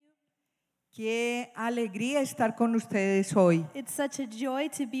Qué alegría estar con ustedes hoy. It's such a joy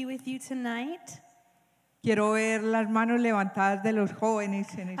to be with you tonight. Quiero ver las manos levantadas de los jóvenes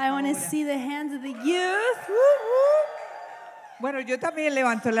en esta I want to hora. see the hands of the youth. Woo, woo. Bueno, yo también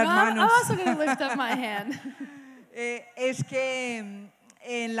levanto las I'm manos. also going to lift up my hand. Es que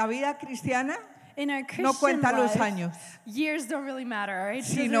en la vida cristiana In our no Christian cuentan los life, años, years don't really matter, all right? It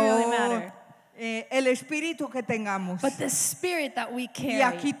doesn't sino really matter. el espíritu que tengamos. But the spirit that we carry. Y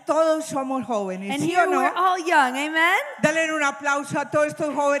aquí todos somos jóvenes, And ¿sí here o no? we're all young, amen? Denle un aplauso a todos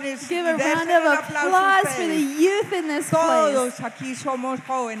estos jóvenes. Give a round Denle of un aplauso a applause for the ustedes. youth in this place. Todos aquí somos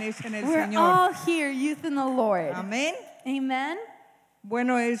jóvenes en el We're Señor. all here, youth in the Lord. Amén. Amen?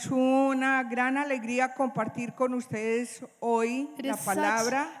 Bueno, es una gran alegría compartir con ustedes hoy It la is such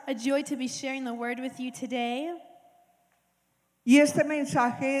palabra. a joy to be sharing the word with you today. Y este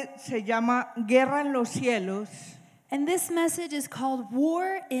mensaje se llama Guerra en los cielos. And this message is called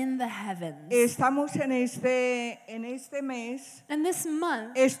War in the Heavens. Estamos en este mes And this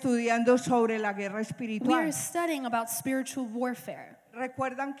month, estudiando sobre la guerra we espiritual. are studying about spiritual warfare.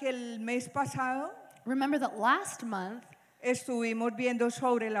 ¿Recuerdan que el mes pasado Remember that last month, estuvimos viendo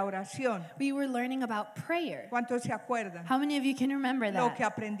sobre la oración? we were learning about prayer. ¿Cuántos se acuerdan? How many of you can remember Lo que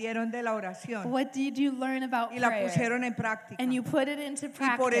that? aprendieron de la oración What did you learn about y la prayer? pusieron en práctica. And you put it into Y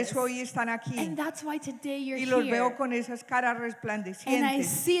por practice. eso hoy están aquí. And that's why today you're Y los here. veo con esas caras And I resplandecientes,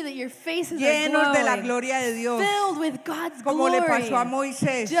 see that your faces llenos are de la glowing, gloria de Dios, filled with God's como le pasó a glory,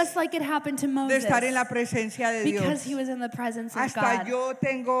 Moisés, just like it happened to de Moses, estar en la presencia de because Dios. he was in the presence of Hasta God. yo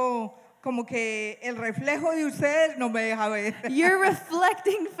tengo como que el reflejo de ustedes no me deja ver. Your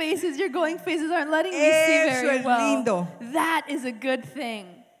reflecting faces, your glowing faces aren't letting me see Eso very es well. lindo. That is a good thing.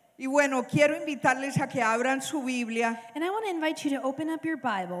 Y bueno, quiero invitarles a que abran su Biblia And I want to invite you to open up your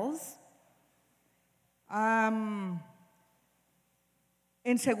Bibles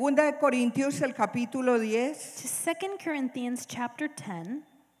en 2 de Corintios, el capítulo 10, to 2 Corinthians chapter 10,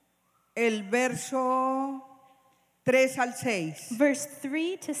 el verso 3 al 6. verse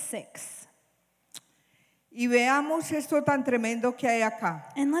 3 to 6. Y veamos esto tan tremendo que hay acá.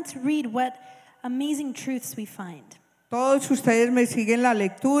 And let's read what amazing truths we find. Todos ustedes me siguen la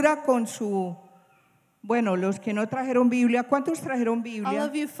lectura con su... Bueno, los que no trajeron Biblia, ¿cuántos trajeron All Biblia?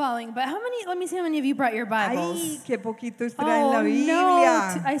 of you following, but let me see how many of you brought your Bibles. Ay, qué poquitos traen Oh la no,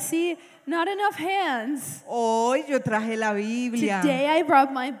 Biblia. I see not enough hands. Hoy yo traje la Biblia. Today I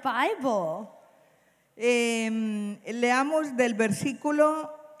brought my Bible. Leamos del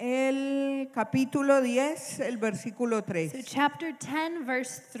versículo, el capítulo 10, el versículo So 3. chapter 10,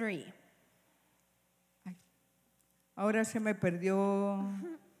 verse 3. Ahora se me perdió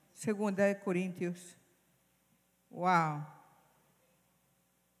 2 de Corintios. Wow.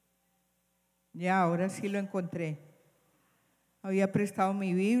 Ya, ahora sí lo encontré. Había prestado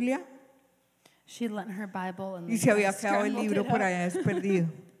mi Biblia She lent her Bible and y se había quedado el libro por allá desperdido.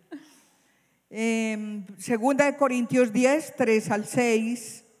 2 de Corintios 10, 3 al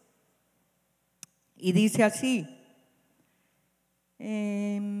 6. Y dice así.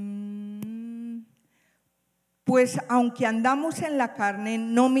 Pues aunque andamos en la carne,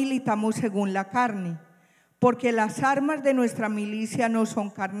 no militamos según la carne, porque las armas de nuestra milicia no son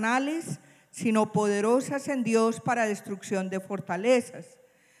carnales, sino poderosas en Dios para destrucción de fortalezas,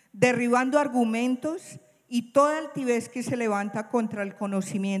 derribando argumentos y toda altivez que se levanta contra el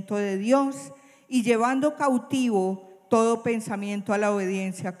conocimiento de Dios y llevando cautivo todo pensamiento a la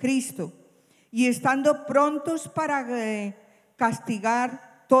obediencia a Cristo, y estando prontos para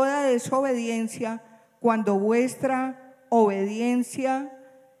castigar toda desobediencia cuando vuestra obediencia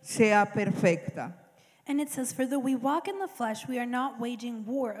sea perfecta. And it says, for though we walk in the flesh, we are not waging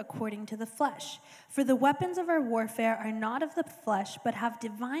war according to the flesh. For the weapons of our warfare are not of the flesh, but have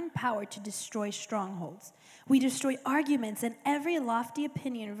divine power to destroy strongholds. We destroy arguments and every lofty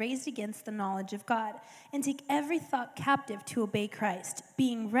opinion raised against the knowledge of God, and take every thought captive to obey Christ,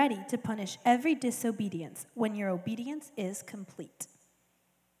 being ready to punish every disobedience when your obedience is complete.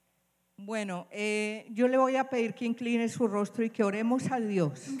 Bueno, yo le voy a pedir que incline su rostro y que oremos a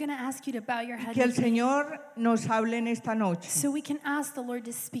Dios. I'm going to ask you to bow your head Que el with me, Señor nos hable en esta noche. so we can ask the Lord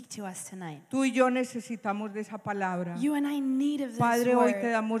to speak to us tonight. Tú y yo necesitamos de esa palabra. You and I need of this Padre, hoy te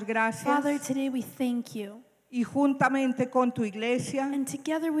word. damos Father, gracias today we thank you. y juntamente con tu iglesia And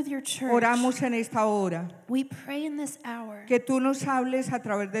together with your church, oramos en esta hora. we pray in this hour Que tú nos hables a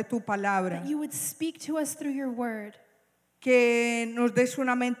través de tu palabra. that you would speak to us through your word, Que nos des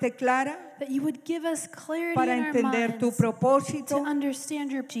una mente clara that you would give us clarity para in our entender tu minds propósito. to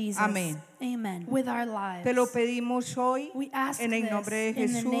understand your Jesus. Amén. Amen. With our lives. Te lo pedimos hoy We ask en el this nombre de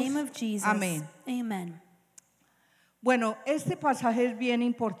in the Jesús. name of Jesus. Amén. Amen. Bueno, este pasaje es bien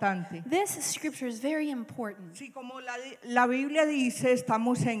importante. This scripture is very important. Sí, como la Biblia dice,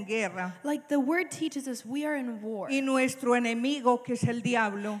 estamos en guerra Like the word teaches us, we are in war. y nuestro enemigo, que es el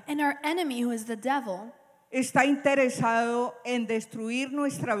diablo, And our enemy, who is the devil, está interesado en destruir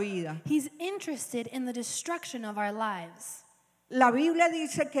nuestra vida. he's interested in the destruction of our lives. La Biblia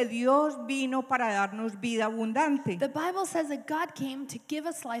dice que Dios vino para darnos vida abundante. The Bible says that God came to give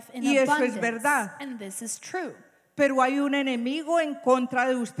us life in Y eso es abundance. verdad. And this is true. Pero hay un enemigo en contra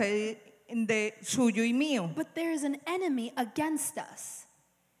de usted, de suyo y mío. But there is an enemy against us.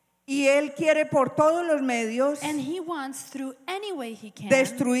 Y él quiere por todos los medios And he wants, through any way he can,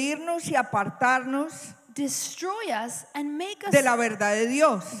 destruirnos y apartarnos destroy us and make us de la verdad de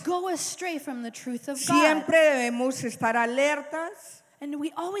Dios. go astray from the truth of God. Siempre debemos estar alertas And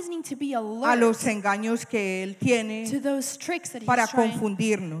we always need to be a alert los engaños que él tiene to those tricks that para he's trying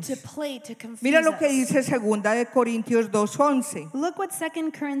confundirnos. to play to confuse Mira lo que us. dice 2 de Corintios 2:11. Look what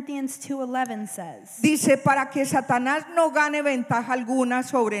 2 Corinthians 2:11 says. Dice, para que Satanás no gane ventaja alguna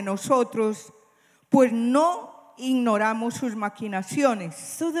sobre nosotros, pues no ignoramos sus maquinaciones.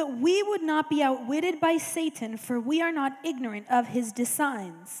 So that we would not be outwitted by Satan, for we are not ignorant of his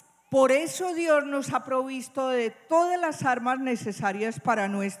designs. Por eso Dios nos ha provisto de todas las armas necesarias para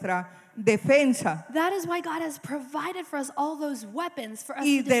nuestra defensa That is why God has provided for us all those weapons for us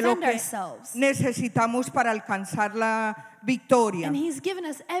y to de lo defend que ourselves. necesitamos para alcanzar la victoria. And he's given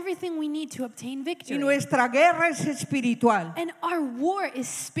us everything we need to obtain Y victory. nuestra guerra es espiritual. And our war is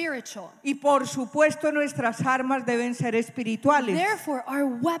spiritual. Y por supuesto nuestras armas deben ser espirituales. Therefore, our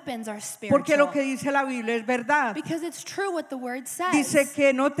weapons are Porque lo spiritual. que dice la Biblia es verdad. Because it's true what the word says. Dice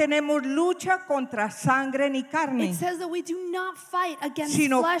que no tenemos lucha contra sangre ni carne, It says that we do not fight against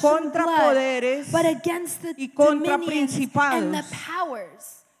sino flesh and contra blood, poderes but against the y contra dominions and the principados,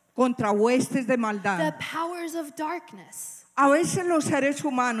 powers, contra huestes de the maldad. powers of darkness. A veces los seres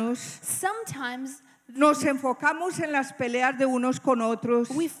humanos Sometimes nos enfocamos en las peleas de unos con otros,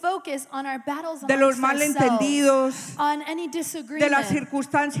 we focus on our battles de los amongst malentendidos, ourselves, on any de las disagreement,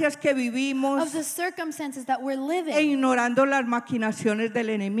 circunstancias que vivimos of the circumstances that we're e living, ignorando las maquinaciones del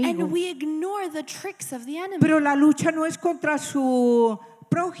enemigo. and we ignore the tricks of the enemy. Pero la lucha no es contra su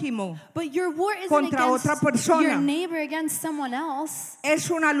prójimo, But your war isn't contra otra against persona. your neighbor, against someone else. es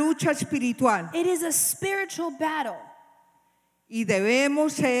una lucha espiritual. It is a spiritual battle. Y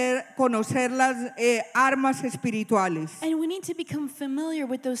debemos conocer las armas espirituales. And we need to become familiar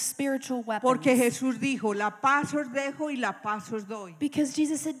with those spiritual weapons. Porque Jesús dijo, la paz os dejo y la paz os doy. Because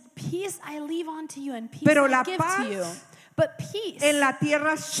Jesus said, peace I leave unto you and peace Pero I la give paz to you. But peace En la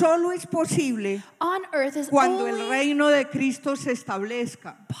tierra solo es posible on earth is cuando el only reino de Cristo se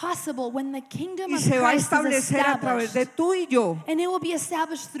establezca. possible when the kingdom Y of se va a Christ is establecer a través de established. tú y yo. And it will be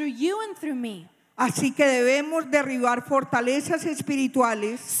established through you and through me. Así que debemos derribar fortalezas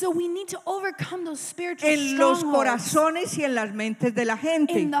espirituales So we need to overcome those spiritual en los strongholds corazones y en las mentes de la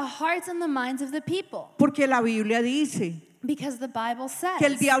gente. in the hearts and the minds of the people. Porque la Biblia dice Because the Bible says que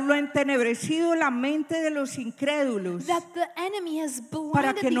el diablo ha entenebrecido la mente de los incrédulos that the enemy has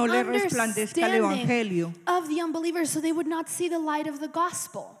para blinded que no the le resplandezca el understanding evangelio. of the unbelievers so they would not see the light of the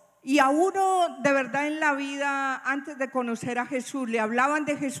gospel. Y a uno de verdad en la vida, antes de conocer a Jesús, le hablaban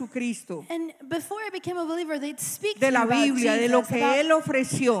de Jesucristo, And before I became a believer, they'd speak de to la me about Biblia, de Jesus, lo que about Él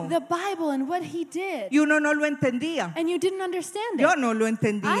ofreció. the Bible and what he did. Y uno no lo entendía. And you didn't understand Yo it. no lo I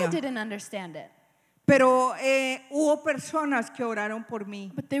entendía. didn't understand it. Pero hubo personas que oraron por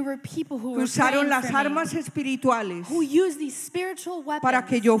mí, But there were people who que were usaron praying las for me, armas espirituales who used these spiritual para weapons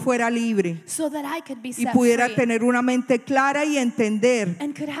que yo fuera libre so that I could be y set pudiera free tener una mente clara y entender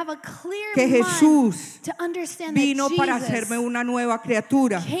and could have a clear que mind Jesús to understand vino that para Jesus hacerme una nueva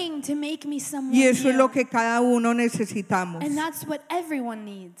criatura. came to make me someone Y eso es new. lo que cada uno necesitamos. And that's what everyone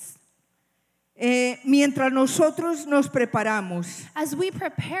needs. Mientras nosotros nos preparamos As we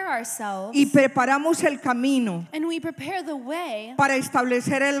prepare ourselves y preparamos el camino and we prepare the way para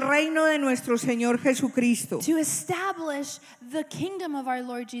establecer el reino de nuestro Señor Jesucristo, to establish the kingdom of our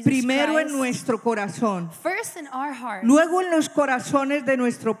Lord Jesus primero en Christ, nuestro corazón, first in our heart, luego en los corazones de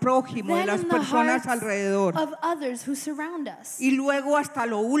nuestro prójimo, de then las in the personas hearts alrededor, of others who surround us, y luego hasta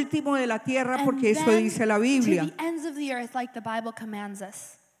lo último de la tierra, and porque eso then dice la to Biblia. the ends of the earth like the Bible commands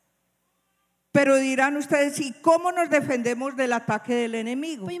us. Pero dirán ustedes, ¿y cómo nos defendemos del ataque del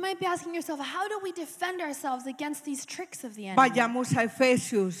enemigo? But you might be asking yourself, how do we defend ourselves against these tricks of the enemy? Vayamos a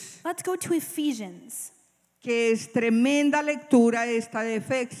Efesios, Let's go to Ephesians, que es tremenda lectura esta de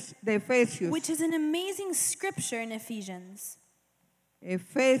Efesios. which is an amazing scripture in Ephesians.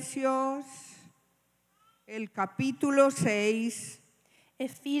 Efesios, el capítulo 6,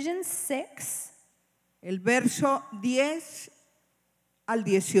 Ephesians 6, el verso 10 al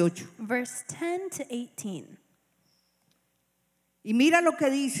 18. Verse 10 to 18. Y mira lo que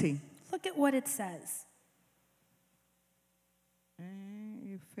dice. Look at what it says.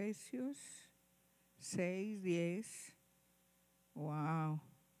 Efesios 6, 10. Wow.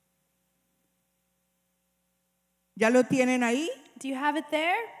 ¿Ya lo tienen ahí? Do you have it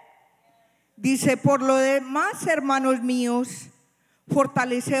there? Dice, por lo demás, hermanos míos,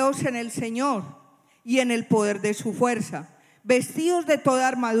 fortaleceos en el Señor y en el poder de su fuerza, vestidos de toda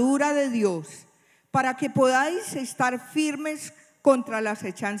armadura de Dios, para que podáis estar firmes contra las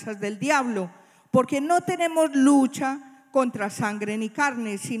hechanzas del diablo, porque no tenemos lucha contra sangre ni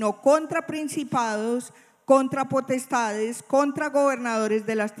carne, sino contra principados, contra potestades, contra gobernadores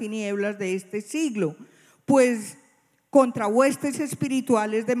de las tinieblas de este siglo, pues contra huestes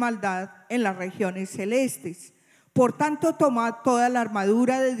espirituales de maldad en las regiones celestes. Por tanto, tomad toda la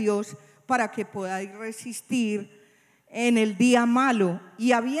armadura de Dios para que podáis resistir en el día malo,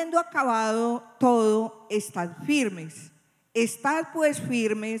 y habiendo acabado todo, estad firmes. Estad pues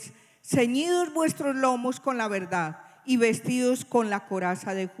firmes, ceñidos vuestros lomos con la verdad y vestidos con la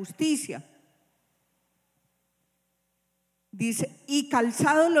coraza de justicia. Dice, y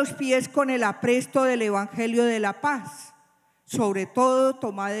calzados los pies con el apresto del evangelio de la paz. Sobre todo,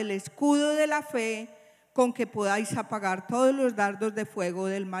 tomad el escudo de la fe, con que podáis apagar todos los dardos de fuego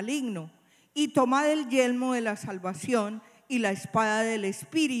del maligno. Y tomad el yelmo de la salvación y la espada del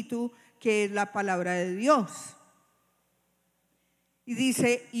Espíritu, que es la palabra de Dios. Y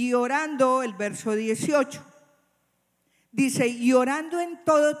dice, y orando, el verso 18. Dice, y orando en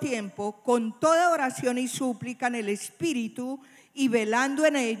todo tiempo, con toda oración y súplica en el Espíritu, y velando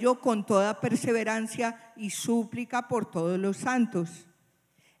en ello con toda perseverancia y súplica por todos los santos.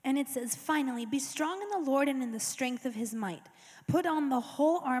 And it says, finally, be strong in the Lord and in the strength of his might. Put on the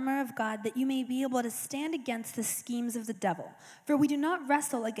whole armor of God, that you may be able to stand against the schemes of the devil. For we do not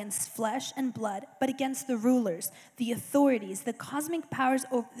wrestle against flesh and blood, but against the rulers, the authorities, the cosmic powers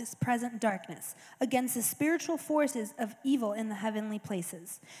over this present darkness, against the spiritual forces of evil in the heavenly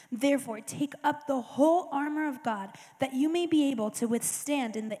places. Therefore, take up the whole armor of God, that you may be able to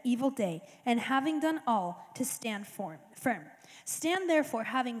withstand in the evil day, and having done all, to stand firm. Stand therefore,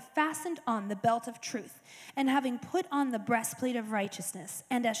 having fastened on the belt of truth, and having put on the breastplate of righteousness,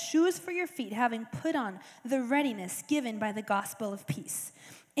 and as shoes for your feet, having put on the readiness given by the gospel of peace.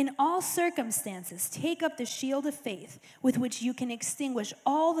 In all circumstances, take up the shield of faith, with which you can extinguish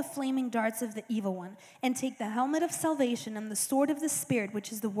all the flaming darts of the evil one, and take the helmet of salvation and the sword of the Spirit, which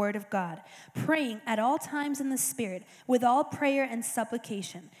is the word of God, praying at all times in the Spirit, with all prayer and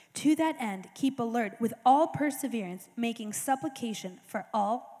supplication. To that end, keep alert with all perseverance, making supplication for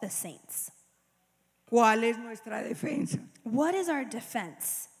all the saints. ¿Cuál es nuestra defensa? What is our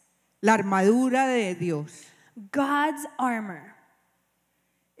defense? La armadura de Dios. God's armor.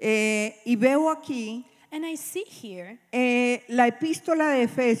 Y veo aquí And I see here la epístola de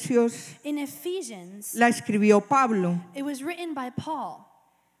Efesios, in Ephesians, la escribió Pablo. it was written by Paul.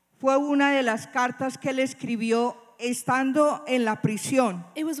 Fue una de las cartas que él escribió estando en la prisión.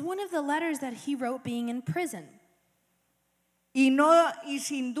 It was one of the letters that he wrote being in prison. Y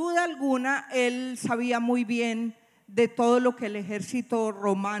sin duda alguna él sabía muy bien de todo lo que el ejército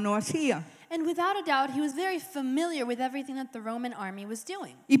romano hacía. And without a doubt, he was very familiar with everything that the Roman army was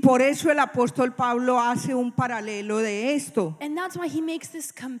doing. Y por eso el apóstol Pablo hace un paralelo de esto, And that's why he makes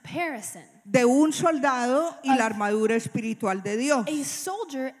this comparison. de un soldado y la armadura espiritual de Dios. A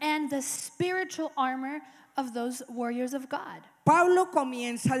soldier and the spiritual armor of those warriors of God. Pablo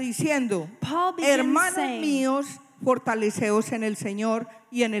comienza diciendo, Paul begins hermanos saying, míos, fortaleceos en el Señor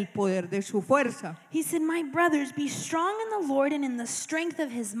y en el poder de su fuerza. he said, my brothers, be strong in the Lord and in the strength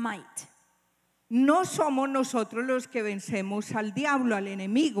of his might. No somos nosotros los que vencemos al diablo, al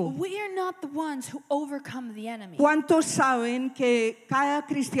enemigo. We are not the ones who overcome the enemy. ¿Cuántos saben que cada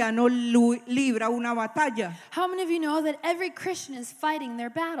cristiano libra una batalla? How many of you know that every Christian is fighting their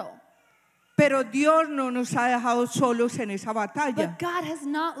battle? Pero Dios no nos ha dejado solos en esa batalla. But God has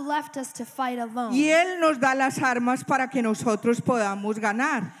not left us to fight alone. Y Él nos da las armas para que nosotros podamos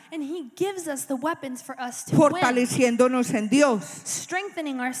ganar, And he gives us the weapons for us to win, fortaleciéndonos en Dios.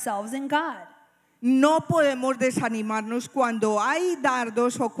 strengthening ourselves in God. No podemos desanimarnos cuando hay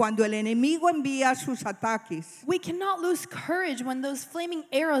dardos o cuando el enemigo envía sus ataques. We cannot lose courage when those flaming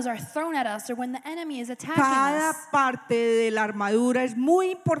arrows are thrown at us or when the enemy is attacking Cada us. parte de la armadura es muy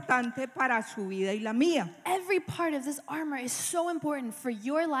importante para su vida y la mía. Every part of this armor is so important for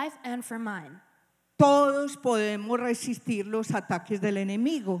your life and for mine. Todos podemos resistir los ataques del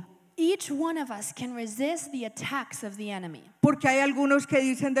enemigo. Each one of us can resist the attacks of the enemy. Porque hay algunos que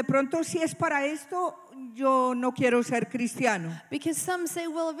dicen, de pronto si es para esto, yo no quiero ser cristiano. Because some say,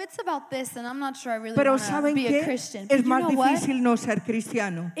 well, if it's about this, then I'm not sure I really Pero want to ¿saben be a qué? Christian. But Es you más know what? difícil no ser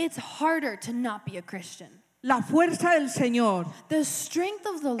cristiano. It's harder to not be a Christian. La fuerza del Señor The strength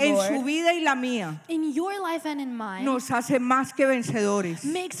of the en su Lord vida y la mía in your life and in mine nos hace más que vencedores.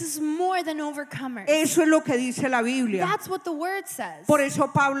 makes us more than overcomers. Eso es lo que dice la Biblia. That's what the word says. Por eso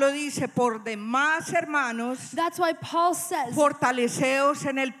Pablo dice, por demás, hermanos, That's why Paul says, fortaleceos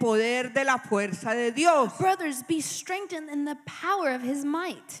en el poder de la fuerza de Dios. brothers, be strengthened in the power of his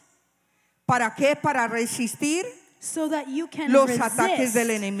might, ¿Para qué? Para resistir so that you can los ataques resist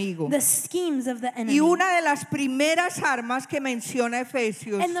del enemigo. the schemes of the enemy. Y una de las primeras armas que menciona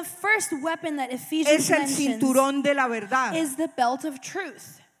Efesios And the first weapon that Ephesians es el mentions cinturón de la verdad. is the belt of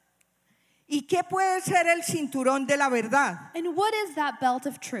truth. ¿Y qué puede ser el cinturón de la verdad? And what is that belt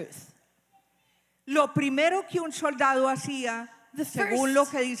of truth? Lo primero que un soldado hacía, The según first lo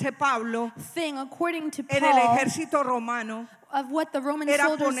que dice Pablo, thing, according to en el Paul, ejército romano, of what the Roman era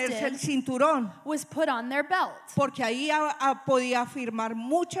soldiers ponerse el did cinturón, was put on their belt. porque ahí podía afirmar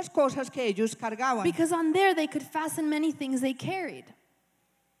muchas cosas que ellos cargaban. Because on there they could fasten many things they carried.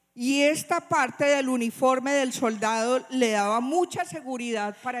 Y esta parte del uniforme del soldado le daba mucha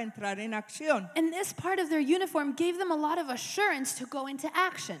seguridad para entrar en acción. And this part of their uniform gave them a lot of assurance to go into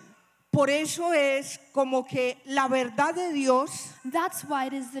action. Por eso es como que la verdad de Dios That's why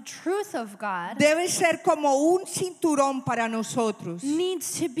it is the truth of God debe ser como un cinturón para nosotros.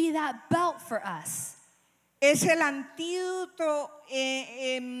 needs to be that belt for us. Es el antídoto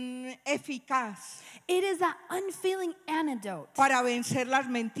eficaz It is that unfailing antidote para vencer las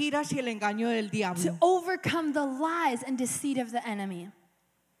mentiras y el engaño del to diablo. overcome the lies and deceit of the enemy.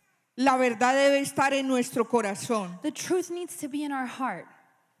 La verdad debe estar en nuestro corazón. The truth needs to be in our heart.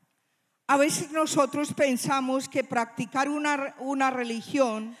 A veces nosotros pensamos que practicar una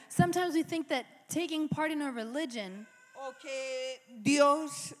religión Sometimes we think that taking part in a religion, o que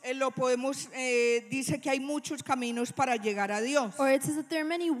Dios lo podemos, dice que hay muchos caminos para llegar a Dios. or it says that there are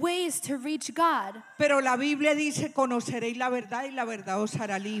many ways to reach God, Pero la Biblia dice, conoceréis la verdad y la verdad os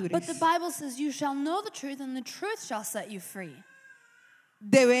hará libres. but the Bible says you shall know the truth and the truth shall set you free.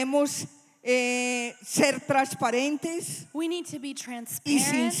 Debemos ser transparentes We need to be y transparent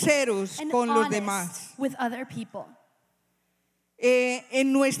sinceros and con los honest demás. with other people.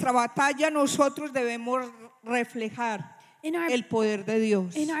 En nuestra batalla nosotros debemos reflejar In our, el poder de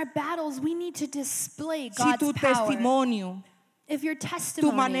Dios. in our battles, we need to display Si God's tu power. testimonio, If your tu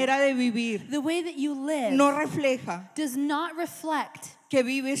testimony, manera de vivir the way that you live, no refleja does not reflect que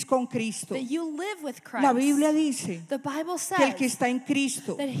vives con Cristo, that you live with Christ, la Biblia dice the Bible que el que says está en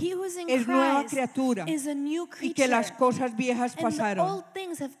Cristo that he who is in es nueva Christ criatura is a new y creature, que las cosas viejas and the pasaron, old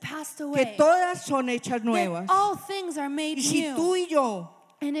things have passed que away, todas son hechas that nuevas. all things are made Y si new. tú y yo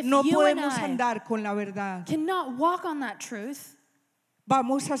And if no you and podemos I andar con la verdad, cannot walk on that truth,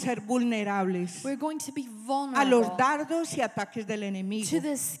 vamos a ser vulnerables we're going to be a los vulnerable dardos y ataques del enemigo. to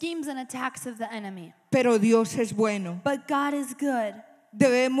the schemes and attacks of the enemy. Pero Dios es bueno. But God is good.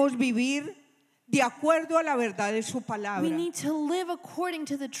 Debemos vivir de acuerdo a la verdad de su palabra. We need to live according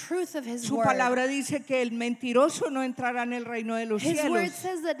to the truth of His Su word. palabra dice que el mentiroso no entrará en el reino de los His word cielos.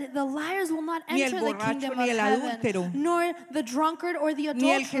 says that the liars will not Ni el enter the borracho, kingdom ni of el adúltero, heaven, nor the drunkard or the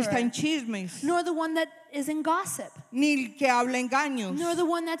Ni el que está en adulterer, chismes, nor the one that is in gossip, ni el que habla engaños. nor the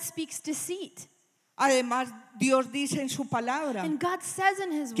one that speaks deceit. Además, Dios dice en su palabra And God says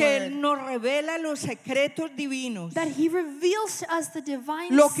in His que Él word nos revela los secretos divinos, that He reveals to us the divine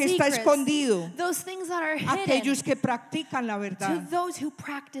lo que está secrets, escondido, those things that are hidden, aquellos que practican la to verdad. those who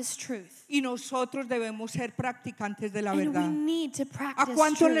practice truth. Y nosotros debemos ser practicantes de la And we verdad. need to ¿A practice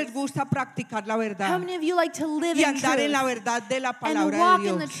cuántos truth. les gusta practicar la How verdad many of you like to live y in andar en la truth verdad de la and palabra walk de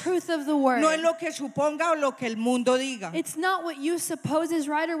in the Dios? truth of the word? No es lo que suponga o lo que el mundo diga. It's not what you suppose is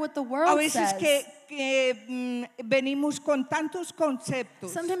right or what the A world veces says. que venimos con tantos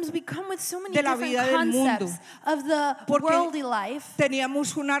conceptos. Sometimes we come with so many de la different vida del mundo. concepts of the Porque worldly life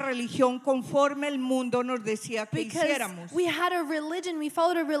Teníamos una religión conforme el mundo nos decía que because hiciéramos. we had a religion, we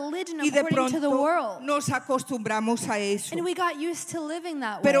followed a religion Y de according to the pronto world. nos acostumbramos a eso. And we got used to living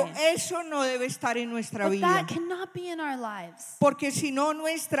that Pero way. eso no debe estar en nuestra But vida. that cannot be in our lives. Porque si no,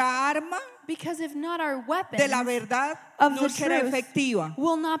 nuestra arma Because if not, our weapon de la verdad of no the será truth efectiva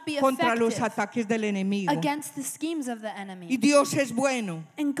will not be contra los effective ataques del enemigo. against the schemes of the Y enemy. Dios es bueno.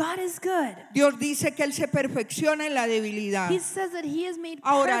 And God is good. Dios dice que Él se perfecciona en la debilidad. He says that He is made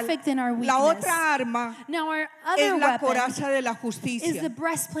Ahora, perfect in our la weakness. otra arma Now our es other la weapon coraza de la is justicia. the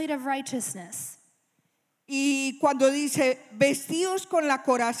breastplate of righteousness. Y cuando dice vestidos con la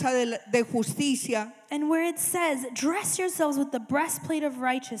coraza de justicia, And where it says, dress yourselves with the breastplate of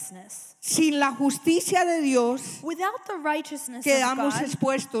righteousness. sin la justicia de Dios, Without the righteousness of quedamos God,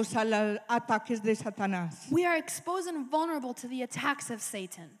 expuestos a los ataques de Satanás. we are exposed and vulnerable to the attacks of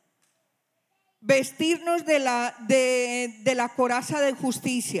Satan. Vestirnos de la coraza de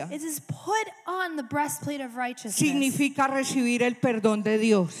justicia It is put on the breastplate of righteousness. significa recibir el perdón de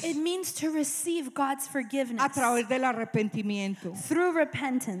Dios It means to receive God's forgiveness a través del arrepentimiento. through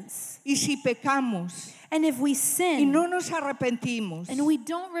repentance. Y si pecamos And if we y sin no nos arrepentimos, and we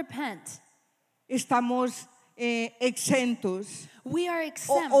don't repent, estamos exentos we are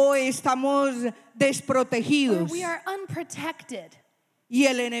exempt o estamos or desprotegidos we are unprotected. y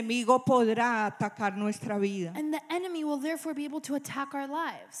el enemigo podrá atacar nuestra vida. And the enemy will therefore be able to attack our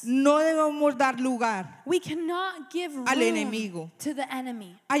lives. No debemos dar lugar. We cannot give Al room enemigo. to the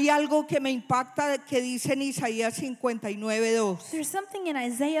enemy. Hay algo que me impacta que dice en Isaías 59:2. There's something in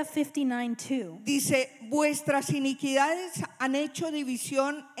Isaiah 59:2. Dice, vuestras iniquidades han hecho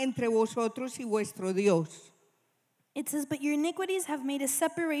división entre vosotros y vuestro Dios. It says, but your iniquities have made a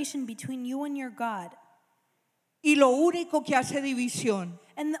separation between you and your God. Y lo único que hace división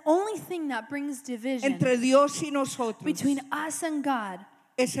And the only thing that brings division entre Dios y nosotros between us and God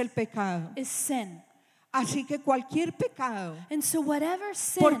es el pecado. is sin. Así que cualquier pecado, And so whatever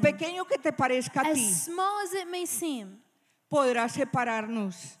sin, por pequeño que te parezca a as ti, small as it may seem, podrá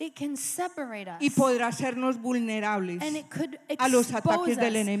separarnos it can separate us. y podrá hacernos vulnerables. And it could a los expose ataques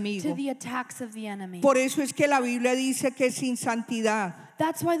del us enemigo. to the attacks of the enemy. Por eso es que la Biblia dice que sin santidad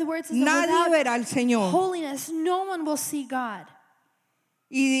That's why the word says that nadie without verá al Señor. holiness, no one will see God.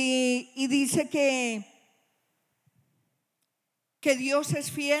 Y dice que Dios es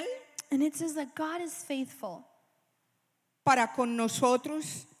fiel And it says that God is faithful para con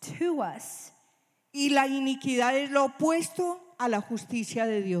nosotros to us. y la iniquidad es lo opuesto a la justicia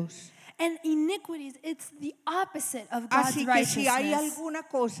de Dios. And iniquities, it's the opposite of God's Así que si hay righteousness. alguna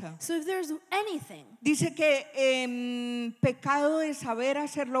cosa, So if there's anything, dice que pecado es saber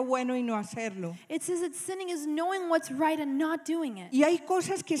hacer lo bueno y no hacerlo. it says that sinning is knowing what's right and not doing it. Y hay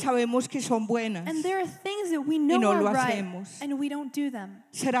cosas que sabemos que son buenas. And there are things that we know no are lo right hacemos. and we don't do them.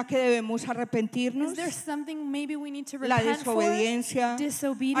 ¿Será que debemos Is arrepentirnos? there something maybe we need to La repent for? desobediencia a los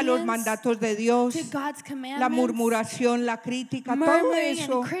Disobedience mandatos de Dios, to God's la commandments, murmuración, la crítica, todo murmuring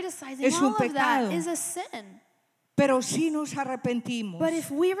eso and criticizing, es un all of that pecado. is a sin. Pero si nos arrepentimos, But if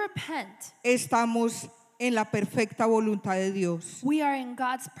we repent, estamos en la perfecta voluntad de Dios. we are in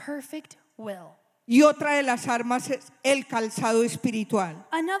God's perfect will. Y otra de las armas es el calzado espiritual.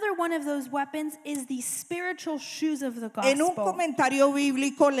 Another one of those weapons is the spiritual shoes of the En un gospel. comentario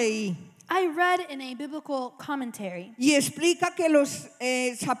bíblico leí I read in a biblical commentary, y explica que los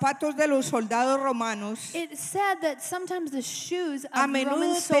zapatos de los soldados romanos it said that sometimes the shoes a of Roman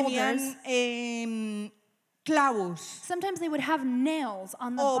menudo soldiers, tenían clavos, sometimes they would have nails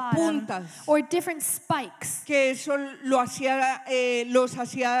on the o bottom puntas. or different spikes que eso los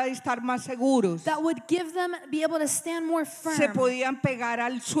hacía estar más seguros. that would give them be able to stand more Se firm podían pegar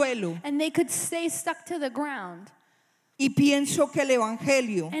al suelo. and they could stay stuck to the ground. Y pienso que el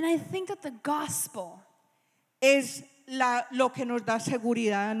evangelio And I think that the gospel es lo que nos da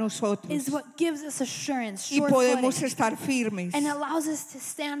seguridad a nosotros. is what gives us assurance, Y sure podemos footing, estar firmes. and allows us to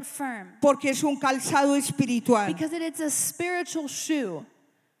stand firm Porque es un calzado espiritual. because it's a spiritual shoe.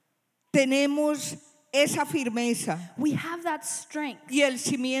 Tenemos esa firmeza We have that strength y el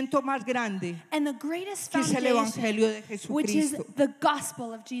cimiento más grande, and the greatest que es el evangelio de foundation, which is Jesucristo. the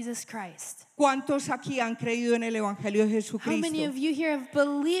gospel of Jesus Christ. ¿Cuántos aquí han creído en el evangelio de How many Jesucristo? of you here have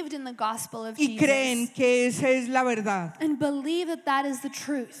believed in the gospel of Y creen Jesus que esa es la verdad. and believe that that is the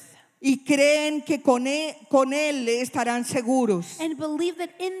truth Y creen que con él estarán seguros and believe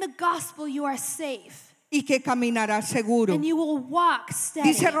that in the gospel you are safe y que caminarás seguro. and you will walk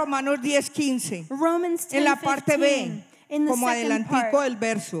steady. Dice Romanos 10:15 Romans en la parte 10:15 B, in the como second adelantico part, del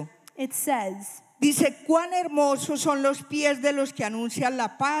verso. it says, Dice, cuán hermosos son los pies de los que anuncian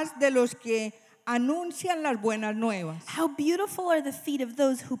la paz, de los que anuncian las buenas nuevas. how beautiful are the feet of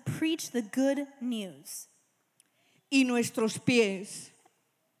those who preach the good news. Y nuestros pies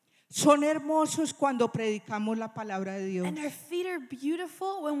son hermosos cuando predicamos la palabra de Dios. And our feet are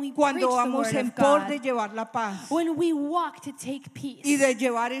beautiful when we preach Cuando the vamos word en of pos de God. llevar la paz When we walk to take peace y de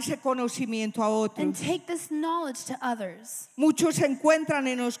llevar ese conocimiento a and otros. take this knowledge to others. Muchos se encuentran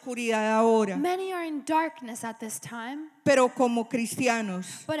en oscuridad ahora, Many are in darkness at this time, pero como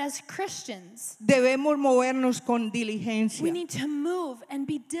cristianos but as Christians, debemos movernos con we diligencia. need to move and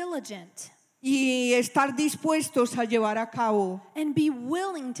be diligent. y estar dispuestos a llevar a cabo and be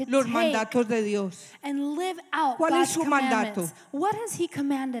willing to los take mandatos de Dios. and live out ¿Cuál es God's su commandments. mandato? What has He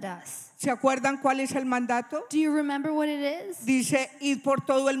commanded us? ¿Se acuerdan cuál es el mandato? Do you remember what it is? Dice, ir por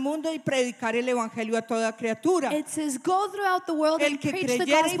todo el mundo y predicar el evangelio a toda criatura. It says, go throughout the world El and que preach the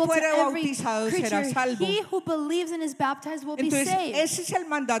creyere y gospel to fuere every bautizado será creature. salvo. He who believes and is baptized will be Entonces, saved. ese es el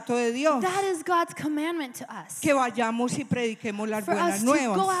mandato de Dios, That is God's commandment to us. que vayamos y prediquemos las For buenas us to go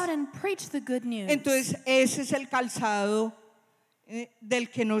out nuevas. and preach the good news. Entonces, ese es el calzado del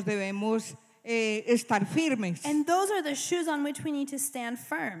que nos debemos estar firmes And those are the shoes on which we need to stand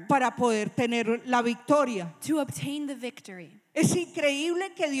firm para poder tener la victoria. to obtain the victory. Es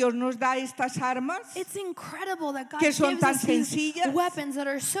increíble que Dios nos da estas armas, It's incredible that God que son gives tan us these sencillas weapons that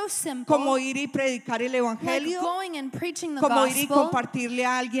are so simple, como ir y predicar el like evangelio, going and preaching the como ir y gospel, compartirle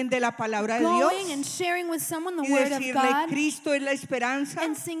a alguien de la palabra de Dios going and sharing with someone the y word of decirle, God, Cristo es la esperanza,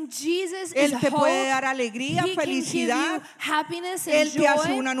 and saying Jesus is Él te hope. puede dar alegría, He can give felicidad, you happiness and Él te hace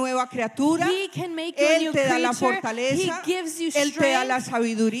joy. una nueva criatura, He can make you a Él new te da la creature. fortaleza, He gives you Él te da la strength. He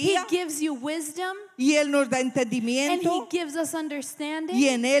sabiduría gives you wisdom. y Él nos da And He entendimiento gives us understanding. y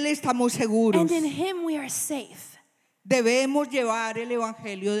en Él estamos seguros. And in Him we are safe. Debemos llevar el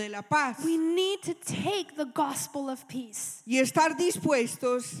evangelio de la paz We need to take the gospel of peace y estar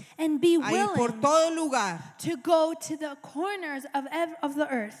dispuestos and be a ir por willing todo lugar to go to the corners of the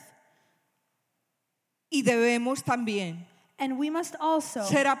earth. y debemos también And we must also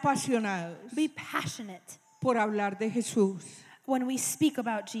ser apasionados be passionate por hablar de Jesús. when we speak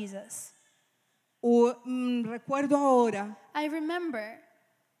about Jesus. Recuerdo ahora, I remember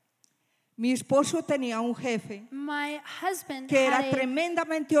mi esposo tenía un jefe my husband que era had a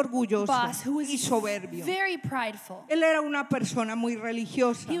tremendamente orgulloso boss who y was soberbio. very prideful. Él era una persona muy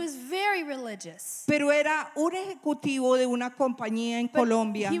religiosa, He was very religious. pero era un ejecutivo de una compañía en But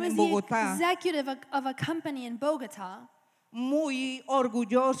Colombia, he was en the Bogotá, executive of a company in Bogota, muy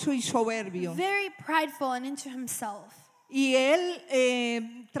orgulloso y soberbio. very prideful and into himself. Y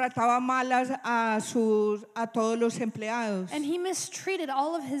él trataba mal a todos los empleados. And he mistreated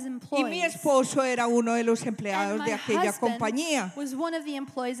all of his Y employees. mi esposo era uno de los empleados And de my aquella husband compañía. was one of the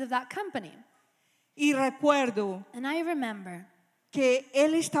employees of that company. Y recuerdo And I remember que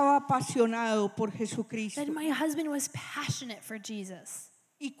él estaba apasionado por Jesucristo. that my husband was passionate for Jesus.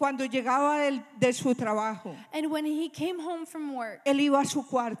 Y cuando llegaba de su trabajo, And when he came home from work, él iba a su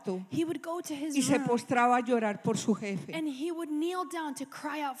cuarto he would go to his y se room postraba a llorar por su jefe. and he would kneel down to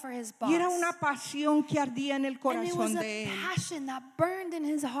cry out for his boss. Y era una pasión que ardía en el And it was corazón a de él. passion that burned in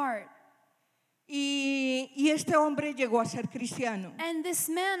his heart. Y este hombre llegó a ser cristiano. And this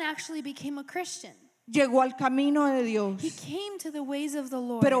man actually became a Christian. Llegó al camino de Dios. He came to the ways of the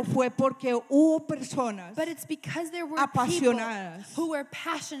Lord. Pero fue porque hubo personas But it's because there were apasionadas people who were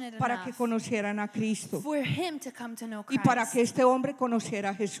passionate para que enough conocieran a Cristo for him to come to know y para Christ. que este hombre conociera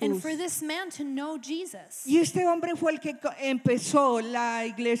a And Jesús. for this man to know Jesus. Y este hombre fue el que empezó la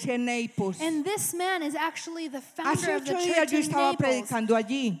iglesia en Naples. And this man is actually the founder Hace of the 8 días church yo in estaba Naples. predicando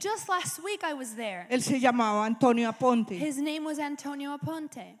allí. Just last week I was there. Él se llamaba Antonio Aponte. His name was Antonio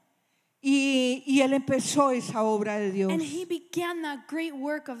Aponte. Y él empezó esa obra de Dios. And he began that great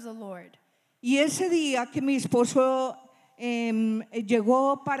work of the Lord. Y ese día que mi esposo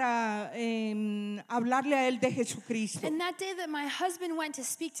llegó para hablarle a él de Jesucristo, And that day that my husband went to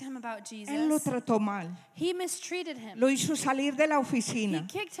speak to him about él lo Jesus, trató mal. he mistreated him. Lo hizo salir de la He oficina.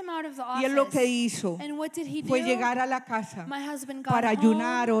 kicked him out of the Y él lo que office. hizo And what did he do? fue llegar a la casa My husband got para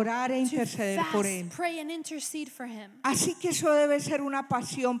ayunar, home orar e to interceder por él. fast, pray, and intercede for him. Así que eso debe ser una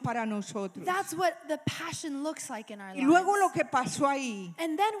pasión para nosotros. That's what the passion looks like in our Y luego lo lives. que pasó ahí,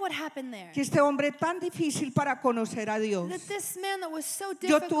 And then what happened there? que este hombre tan difícil para conocer a Dios. That this man that was so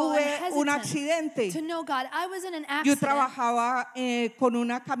Yo difficult tuve and un hesitant accidente. to know God. I was in an Yo accident. trabajaba con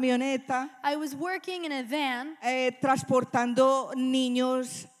una camioneta I was working in a van, transportando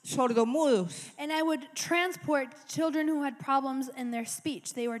niños sordomudos. and I would transport children who had problems in their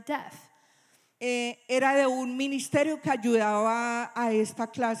speech. They were deaf. Era de un ministerio que ayudaba a esta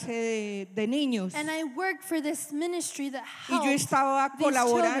clase de niños. And I worked for this ministry that Y yo helped estaba these children.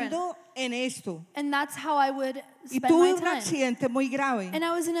 colaborando en esto. And that's how I would Y spend tuve my un time. accidente muy grave. And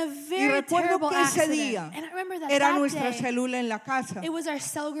I was in a Y very recuerdo terrible que ese accident. día And I remember that era that nuestra day, célula en la casa. it was our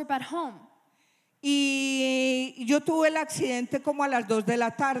cell group at home. Y yo tuve el accidente como a las 2 de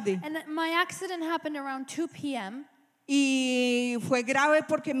la tarde. And my accident happened around 2 p.m. Y fue grave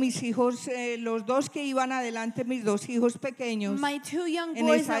porque mis hijos, los dos que iban adelante, mis dos hijos pequeños, My two young en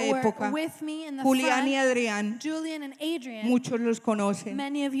boys esa that época, were with me in the Julián y front, Adrián, Julian and Adrian, muchos los conocen,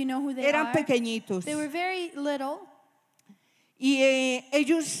 many of you know who they eran are. pequeñitos. They were very little. y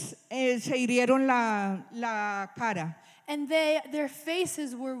ellos se hirieron la cara. and their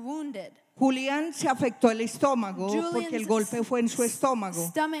faces were wounded. Julián se afectó el estómago porque el golpe fue en su estómago.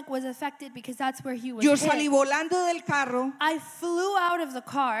 Stomach was affected because that's where he was Yo hit. salí volando del carro I flew out of the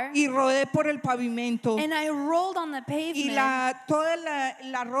car y rodé por el pavimento and I rolled on the y pavement, toda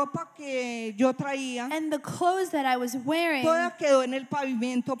la ropa que yo traía, and the clothes that I was wearing, toda quedó en el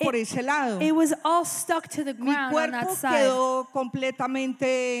pavimento por ese lado. it was all stuck to the Mi ground on that cuerpo side. quedó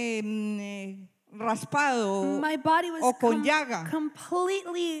completamente raspado My body was o con llaga.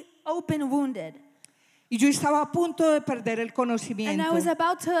 completely open wounded. Y yo estaba a punto de perder el And conocimiento I was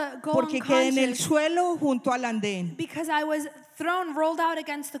about to go porque quedé en el unconscious suelo junto al andén. because I was rolled out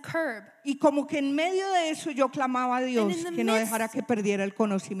against the curb. Y como que en medio de eso yo clamaba a Dios in the que no midst dejara que perdiera el Of all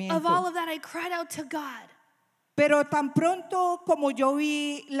conocimiento. of that, I cried out to God. Pero tan pronto como yo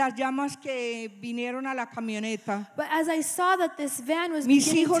vi las llamas que vinieron a la camioneta, But as I saw that this van was Mis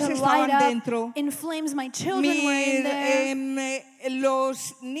beginning hijos to estaban light up dentro. in flames, my children were in there.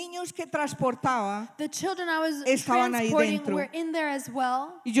 Los niños que transportaba, The children I was estaban ahí transporting dentro. were in there as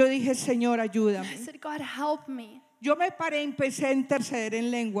well. y yo dije, Señor, I ayúdame. said, God, help me. Yo me paré, empecé a interceder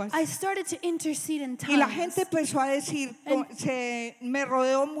en lenguas. I started to intercede in Y la tongues. gente empezó a decir, me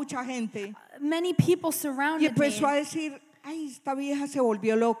rodeó mucha gente. Many people Y surrounded me. empezó a decir, ay, esta vieja se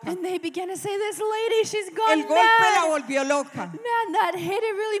volvió loca. And they began to say, this lady, she's gone El golpe la mad. volvió loca. Man, that hit,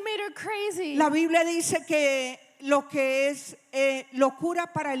 it really made her crazy. La Biblia dice que lo que es locura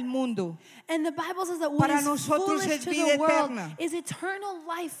para el mundo And the Bible says that what Para is nosotros foolish es to vida the world eterna. is eternal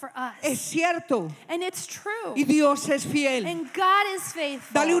life for us. es cierto And it's true. y Dios es fiel. And God is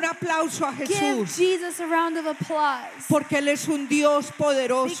faithful. Dale un aplauso a Give Jesús Jesus a round of applause. porque Él es un Dios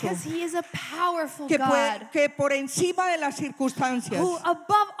poderoso Because he is a powerful que, God que por encima de las circunstancias who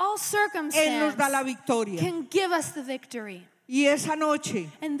above all Él nos da la circumstances victoria. can give us the victory. Y esa noche,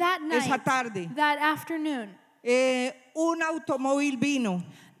 And that esa night, tarde, that afternoon, un automóvil vino,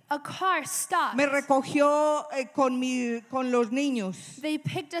 a car stopped. me recogió con los niños. They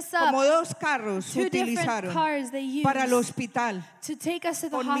picked us up. Como 2 carros Two different utilizaron cars they used para el hospital. to take us to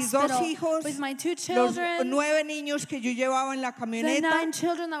the Con mis 2 hospital hijos, with my 2 los children, 9 niños que yo llevaba en la the camioneta 9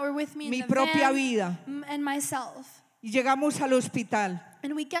 children that were with me mi in the propia van, vida. and myself. Y llegamos al hospital.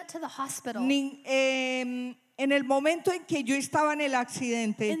 And we get to the hospital. En el momento en que yo estaba en el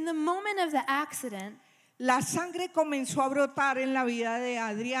accidente, In the moment of the accident, la sangre comenzó a brotar en la vida de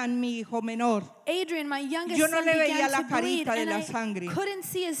Adrián, mi hijo menor. Adrian, my youngest Yo no son, le veía began la to bleed, carita de and la I sangre. couldn't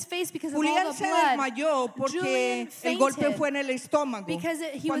see his face because of all Julián the se blood. desmayó porque Julian el golpe fainted fue en el estómago. because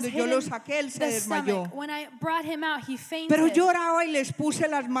he was Cuando hit yo lo in saqué, él se the desmayó. stomach. When I brought him out, he fainted. Pero yo oraba y les puse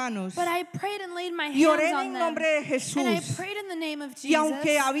las manos. But I prayed and laid my Y oré hands en on them. nombre de And I Jesús. prayed in the name of Y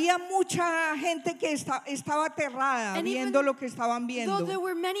aunque Jesus. había mucha gente que estaba aterrada And viendo even lo que estaban Though there viendo,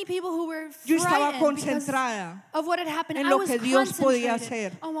 were many people who were yo estaba frightened because concentrada of what had happened, en I lo was que Dios podía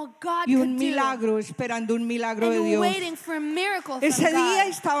concentrated hacer. on what God y could un do milagro, esperando un milagro de and Dios. waiting for a miracle from Ese día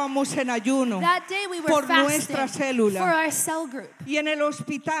God. estábamos en ayuno That day we were por fasting nuestra for célula. our cell group. Y en el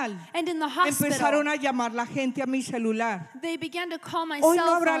hospital And in the hospital, empezaron a llamar la gente a mi celular. they began to call my Hoy no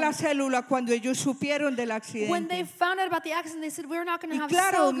cell habrá phone. la célula cuando ellos supieron del When they accidente. found out about the accident, they said, we're not going Y to have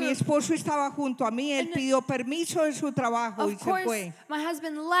claro, cell mi group. esposo estaba junto a mí, él And pidió permiso de su trabajo y Of se course, fue. my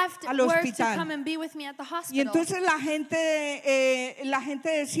husband left al work to hospital. come and be with me at the Y hospital. entonces la gente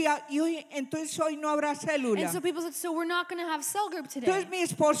decía, y hoy, entonces hoy no habrá célula. And so people said, so we're not going to have cell group today. Entonces mi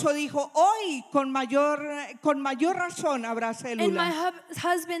esposo dijo, hoy con mayor razón habrá And my célula.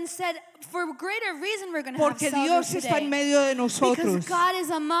 husband said, for greater reason we're going to have Porque cell Dios group está today. en medio de Because nosotros. God is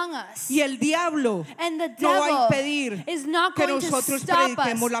among us. Y el diablo And the no va a devil impedir is not que going to nosotros stop us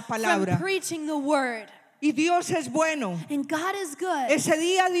prediquemos la palabra. from preaching the word. Y Dios es bueno. And God is good. Ese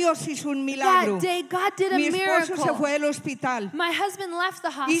día Dios hizo un milagro. That day God did a Mi esposo miracle. se fue del hospital. My husband left the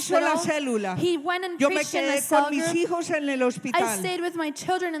Hizo la hospital. célula. He went and Yo me preached in the quedé cell con mis group. hijos en el I hospital. stayed with my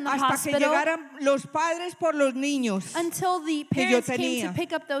children in the Hasta que hospital llegaran los padres por los niños. until the que yo parents came tenía. to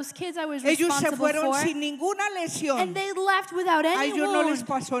pick up those kids I was Ellos se responsible fueron for. sin ninguna lesión. And they left without A any ellos no les wound.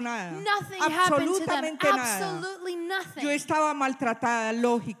 pasó nada. Nothing happened to them. Absolutamente nada. Absolutely nothing. Yo estaba maltratada,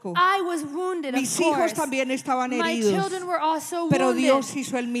 lógico. I was wounded, Mis of course. hijos también estaban My heridos. children were also Pero wounded. Dios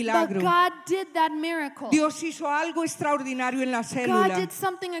hizo el But milagro. God did that miracle. Dios hizo algo extraordinario en la God célula. did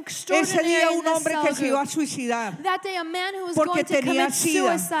something Ese extraordinary día in un the hombre cell que se iba a group. suicidar That day, a man who was Porque going to tenía commit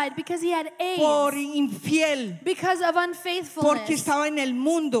sida. suicide because he had por AIDS, infiel, because of porque unfaithfulness, estaba en el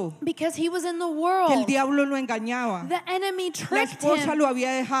mundo, because he was in the que el world. diablo lo engañaba. The enemy La tricked esposa him. lo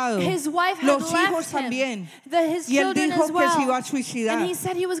había dejado. His wife had Los hijos left him. también. His Y él children dijo as que se iba a well. suicidar. And he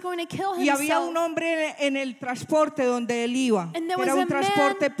said he was going to kill Y había himself. un hombre en el transporte donde él iba, And there que era was un a man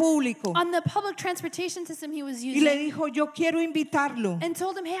transporte público, on the public transportation system he was y le using dijo, yo quiero invitarlo and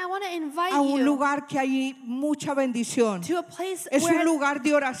told him, hey, I want to invite a un you lugar que hay mucha bendición. to a place Es un where lugar de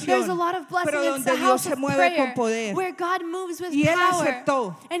there's a oración, lot of blessing. pero It's donde a Dios house se of mueve prayer con poder. where God moves with Y él power.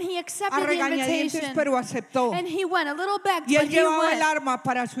 aceptó, And he a accepted the regañadientes, invitation. pero aceptó. And he went a little back, Y but él he llevaba el went. arma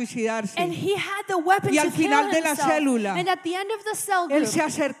para suicidarse. And he had the weapon Y to al kill final de la himself. célula, And at the end of the cell Él group, se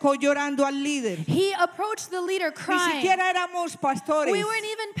acercó llorando al líder. he approached the leader Ni crying. siquiera éramos pastores. We weren't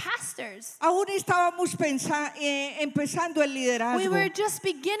even pastors. Aún estábamos empezando el We liderazgo. were just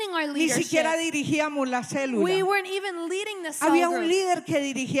beginning our Ni siquiera leadership. dirigíamos la We célula. weren't even leading the cell Había un group. líder que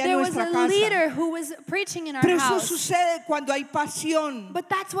dirigía There was nuestra a casa. leader who was preaching in our Pero eso house. sucede cuando hay pasión. But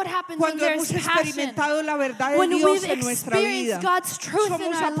that's what happens when Cuando hemos there's passion. experimentado la verdad de When Dios we've en nuestra vida. experienced God's truth in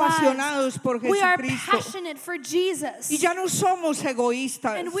Somos our apasionados lives. por We are Jesucristo. passionate for Jesus. Y ya no somos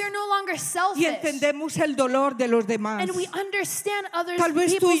egoístas. And we're no longer Y selfish. entendemos el dolor de los demás. And we understand other Tal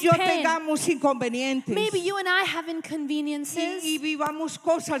vez tú y people's yo pain. tengamos inconvenientes. Maybe you and I have inconveniences. Y vivamos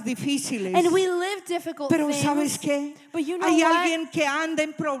cosas difíciles. And we live difficult Pero things. ¿sabes qué? But you know Hay what? alguien que anda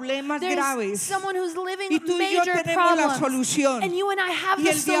en problemas There's graves. someone who's living Y tú y yo major tenemos la problems. solución. And you and I have Y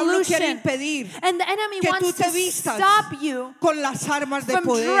the el diablo quiere solution. impedir And the enemy que tú wants te to vistas stop you con las armas de from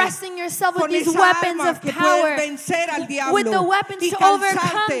poder. dressing yourself with Con these esa weapons arma of que power, puedes vencer al diablo with the weapons y to overcome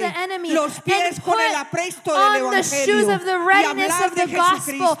calzarte the enemy, los pies and con el put apresto del on the shoes evangelio of the y readiness hablar of de the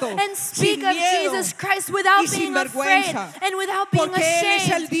gospel, Jesucristo and speak sin of miedo Jesus Christ without y sin being afraid vergüenza, and without being porque Él es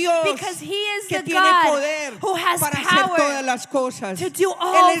el ashamed, Dios because He is que the tiene God poder who has para hacer todas power las cosas. to do Él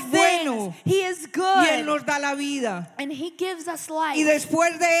all es bueno things. He is y Él good, nos da la vida. and He gives us Y life.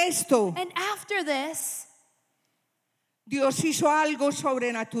 después de esto, And after this, Dios hizo algo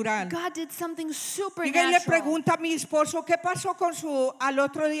sobrenatural. God did something Y él le supernatural. pregunta a mi esposo qué pasó con al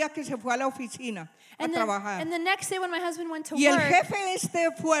otro día que se fue a la oficina a And trabajar. the next day when my husband went to Y el work,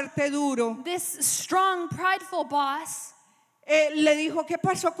 jefe fuerte, duro, this strong, prideful boss le dijo qué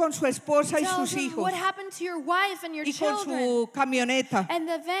pasó con su esposa y tells sus him, hijos what happened to your wife and your y con children su camioneta. and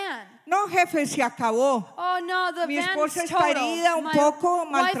the van? No, jefe, se acabó. Oh no, the Mi van's esposa está total. herida un My poco, wife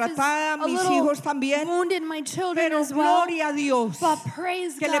is maltratada, a mis little hijos también. wounded, my children Pero as well. gloria a Dios But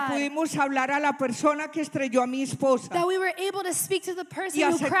praise que le God pudimos hablar a la persona que estrelló a mi esposa. that we were able to speak to the person Y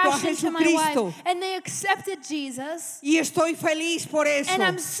who aceptó a crashed into my Jesucristo. wife, and they accepted Jesus. Y estoy feliz por eso. And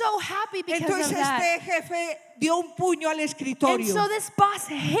I'm so happy because Entonces of that. este jefe dio un puño al And escritorio so this boss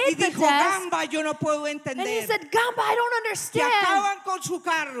y hit the dijo, desk, Gamba, yo no puedo and he entender said, Gamba, I don't que understand. acaban con su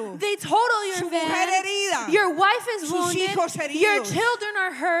carro, They total your su mujer van. herida, Your wife is sus wounded. hijos Your heridos, children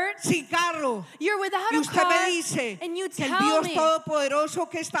are hurt. sin carro. You're without Y a usted car. me dice And you que el tell Dios me Todopoderoso,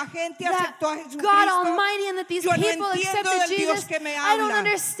 que esta gente that aceptó a God Jesucristo. Almighty and that these Yo no people entiendo accepted del Dios Jesus. que me I don't habla.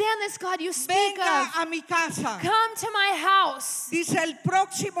 understand this God you speak Venga of. a mi casa. Come to my house Dice el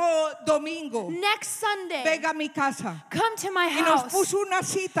próximo domingo, next Sunday. venga a mi casa. Come to my Y nos house. puso una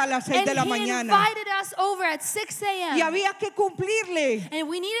cita a las 6 And de la he mañana. invited us over at 6 a.m. Y había que cumplirle. And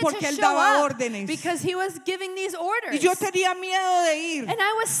we needed Porque to él show daba up órdenes. because he was giving these orders. Y yo tenía miedo de ir. And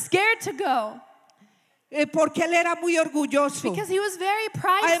I was scared to go Porque él era muy orgulloso. because he was very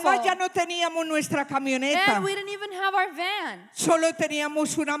prideful. Además ya no teníamos nuestra camioneta. And we didn't even have our van. Solo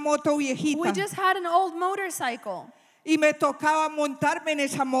teníamos una moto We viejita. just had an old motorcycle. Y me tocaba montarme en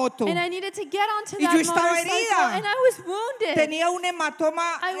esa moto. And I needed to get onto Y that yo estaba motorcycle. herida. And I was wounded. Tenía un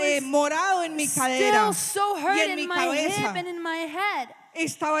hematoma I was morado en mi cadera Still so y hurt en in mi my cabeza. hip and in my head.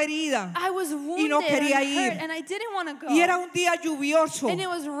 Estaba herida. I was wounded no quería and hurt, ir. and I didn't want to go. Y era un día lluvioso. And it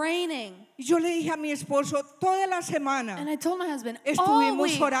was raining. Y yo le dije a mi esposo, toda la semana And I told my husband, all estuvimos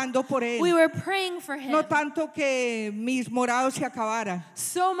week, orando por él. we were praying for him. No tanto que mis morados se acabaran,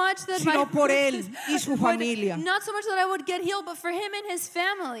 So much that sino my por él y su would- familia. Not so much that I would get healed, but for him and his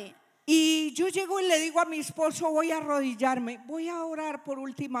family. Y yo llego y le digo a mi esposo, voy a arrodillarme, voy a orar por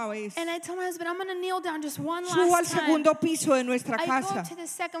última vez. And I told my husband, I'm going to kneel down just one Subo al last time. segundo piso de nuestra I casa go to the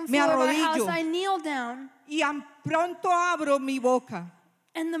second Me floor of our house. arrodillo. I kneel down. y pronto abro mi boca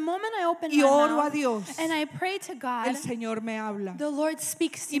And the moment I open y my oro a mouth Dios. and I pray to God, El Señor me habla the Lord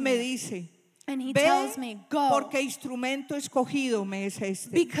speaks to y me me. dice, And he ve tells me, go. porque instrumento escogido me es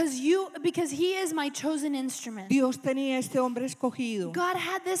este. Because he is my chosen instrument. Dios tenía este hombre escogido God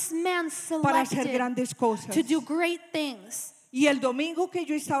had this man para hacer selected grandes cosas. to do great things. Y el domingo que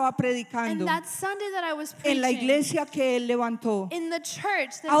yo estaba And predicando that Sunday that I was en la preaching iglesia que él levantó, in the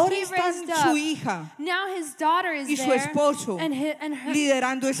church that ahora he está raised su up, hija now his daughter is y su there esposo and her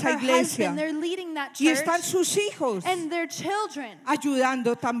liderando esa her iglesia. husband, they're leading that Y church, están sus hijos and their children ayudando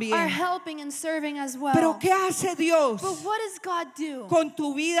are también. helping and serving as well. Pero ¿qué hace Dios But what does God do con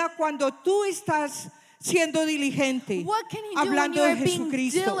tu vida cuando tú estás siendo diligente, What can he do when hablando you are de being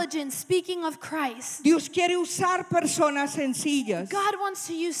Jesucristo. diligent, speaking of Christ? Dios quiere usar personas sencillas, God wants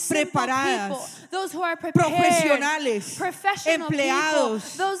to use simple preparadas, people, those who are prepared, profesionales, professional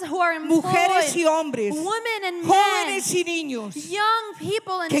empleados, people, those who are employed, mujeres y hombres, women and jóvenes men, y niños young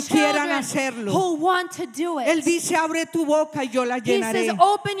people and que quieran children hacerlo. who want to do it. Él dice, abre tu boca y yo la He llenaré. says,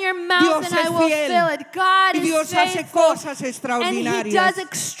 open your mouth Dios and I es will fiel. fill it. God Y is Dios hace faithful. cosas And He extraordinarias. does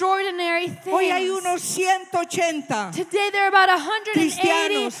extraordinary Hoy hay things. unos 180 Today there are about 180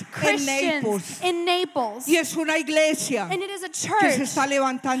 cristianos en Christians Naples. in Naples. y es una iglesia And it is a que se church está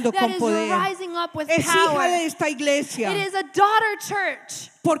levantando that con is poder. rising up with Es hija power. de esta iglesia It is a daughter church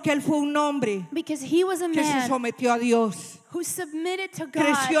porque él fue un hombre because he was a que se man sometió a Dios. who submitted to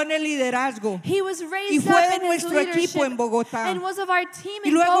Creció God. en el liderazgo He was y raised fue up de in his nuestro equipo en leadership Bogotá. and was of our team Y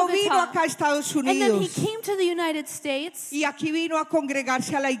in luego vino Bogota. acá a Estados And then he Unidos came to the United States. y aquí vino a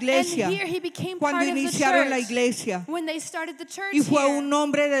congregarse a la And iglesia here he became cuando part of the iniciaron la church iglesia. when they started the church Y fue here. un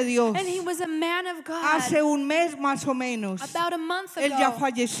hombre de Dios. And he was a man of God. Hace un mes más o menos, About a month él ya ago,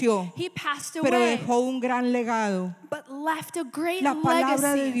 falleció, he passed pero away, dejó un gran legado. but left a great La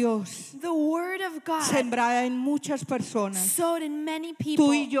palabra de legacy. Dios, The word of God sembrada en muchas personas. sowed in many people.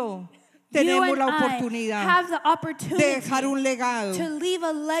 Tú y yo You tenemos and la I oportunidad have the de opportunity dejar un legado to leave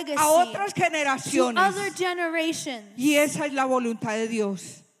a legacy a otras to generaciones. other generations. Y esa es la voluntad de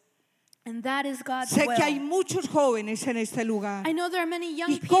Dios. And that is God's Sé will. que hay muchos jóvenes en este lugar. I know there are many young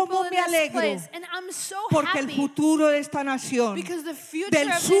Y people cómo in me this alegro, place, and I'm so Porque el happy futuro de esta nación because the future del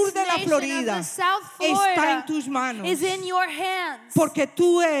of sur this de la nation, Florida of the South está Florida, en tus manos. is in your hands. Porque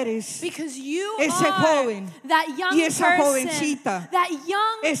tú eres Because you ese are joven that young y esa person, jovencita, that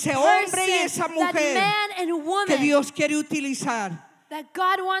young ese person, hombre y esa that mujer man and woman que Dios quiere utilizar that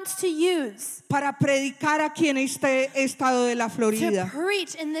God wants to use para predicar aquí en este estado de la to Florida.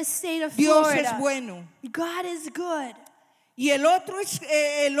 preach in this state of Dios Florida. es bueno. God is good. Y la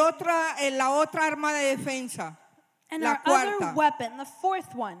otra arma de defensa And La our cuarta. other weapon, the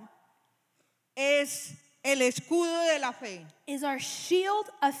fourth one, es el escudo de la fe. is our shield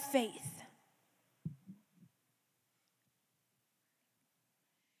of faith.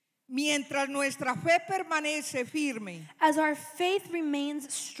 Mientras nuestra fe permanece firme, As our faith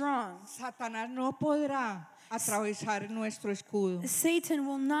remains strong, Satanás no podrá atravesar nuestro escudo. Satan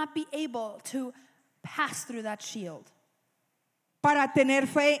will not be able to pass through that shield. Para tener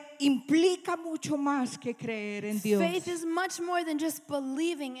fe implica mucho más que creer en Dios. Faith is much more than just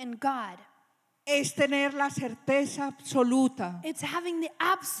believing in God. Es tener la certeza absoluta It's having the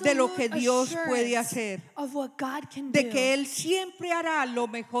absolute de lo que Dios puede assurance hacer, of what God can de do. que Él siempre hará lo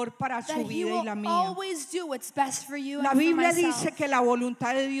mejor para That su He vida y will la mía. always do what's best for you La and for Biblia myself. dice que la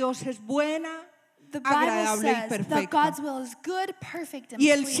voluntad de Dios es buena, The Bible agradable y says that perfecta. God's will is good, perfect, and Y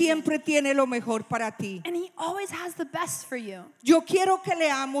Él pleasing. siempre tiene lo mejor para ti. And He always has the best for you. Yo quiero que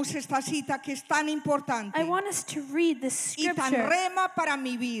leamos esta cita que es tan importante I want us to read this y tan scripture rema para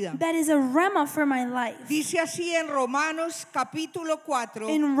mi vida. that is a rema for my life. Dice así en Romanos capítulo 4,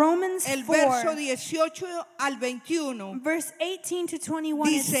 In Romans el 4, verso 18 al 21. verse 18 to 21,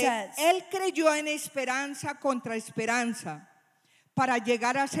 it Dice, says, Él creyó en esperanza contra esperanza para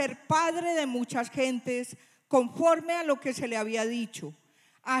llegar a ser padre de muchas gentes conforme a lo que se le había dicho.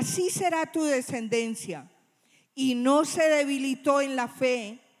 Así será tu descendencia. Y no se debilitó en la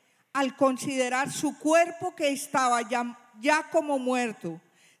fe al considerar su cuerpo que estaba ya como muerto,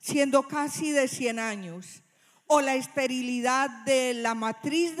 siendo casi de 100 años. O la esterilidad de la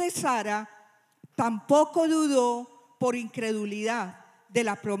matriz de Sara, tampoco dudó por incredulidad de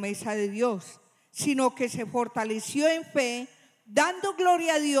la promesa de Dios, sino que se fortaleció en fe, dando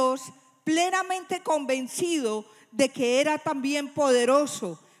gloria a Dios, plenamente convencido de que era también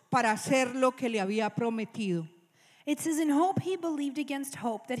poderoso para hacer lo que le había prometido. It says, in hope he believed against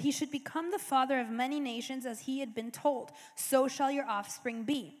hope that he should become the father of many nations as he had been told, so shall your offspring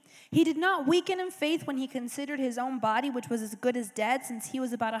be. He did not weaken in faith when he considered his own body, which was as good as dead since he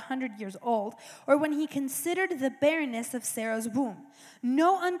was about 100 years old, or when he considered the barrenness of Sarah's womb.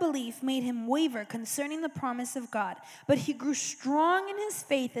 No unbelief made him waver concerning the promise of God, but he grew strong in his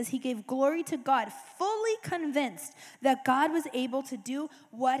faith as he gave glory to God, fully convinced that God was able to do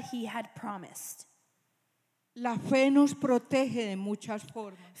what he had promised. La fe nos protege de muchas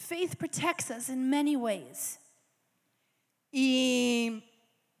formas. Faith protects us in many ways. Y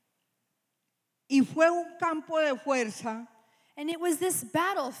fue un campo de fuerza And it was this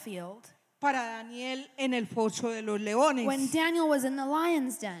battlefield para Daniel en el foso de los leones. when Daniel was in the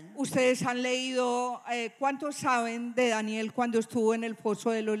lion's den. Ustedes han leído, ¿cuántos saben de Daniel cuando estuvo en el foso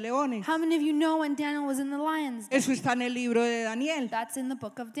de los leones? How many of you know when Daniel was in the lion's den? Eso está en el libro de Daniel. That's in the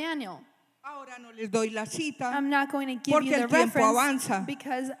book of Daniel. Ahora no les doy la cita, I'm not going to give porque you the el tiempo reference avanza.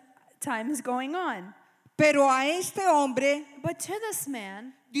 because time is going on. Pero a este hombre But to this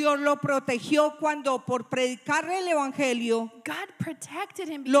man, Dios lo protegió cuando por predicarle el evangelio God protected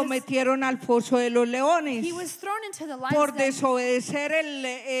him lo because metieron al foso de los leones he was thrown into the lion's por den desobedecer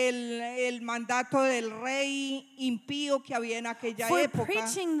el mandato del rey impío que había en aquella for época.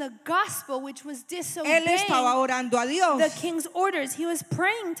 preaching the gospel, which was Él estaba disobeying orando a Dios the king's orders. He was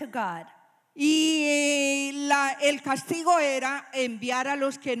praying to God. y el castigo era enviar a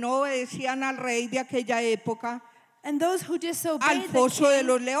los que no obedecían al rey de aquella época And those who al disobeyed the foso de king,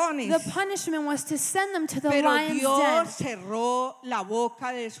 los leones. the punishment was to send them to the Pero lion's den. Dios cerró la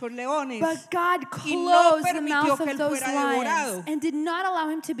boca de esos leones. But God Y no closed the permitió mouth que of él those fuera lions devorado. and did not allow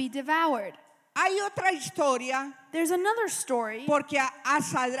him to be devoured. Hay otra historia, There's another story porque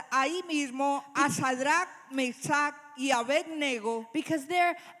ahí mismo a Sadrach, Mesach y Abednego, because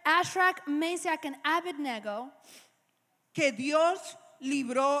there Ashrak, Meshach, and Abednego, que Dios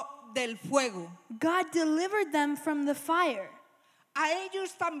libró del fuego. God delivered them from the fire. A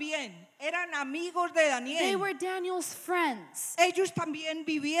ellos también eran amigos de They Daniel. were Daniel's friends. Ellos también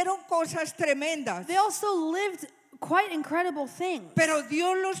vivieron cosas tremendas, They also lived quite incredible things. pero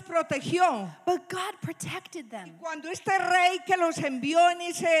Dios los protegió. But God protected them. Cuando este rey que los envió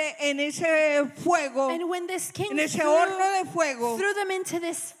en ese fuego, And when this king en ese horno de fuego, threw them into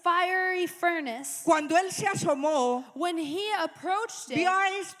this fiery furnace, cuando él se asomó, when he approached it, vio a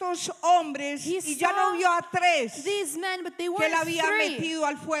estos hombres He y ya saw no vio a tres these men, but they que weren't él había three, metido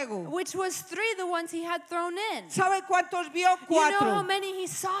al fuego. which was three the ones he had thrown in. ¿Sabe cuántos vio? You know how 4. many he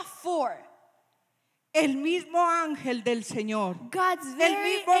saw? 4. El mismo ángel del Señor, God's el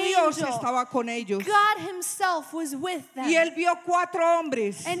very mismo Dios angel, estaba con ellos. God himself was with them. Y él vio 4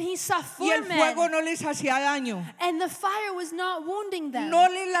 hombres And he saw y 4 el fuego men. no les hacía daño. And the fire was not wounding them. No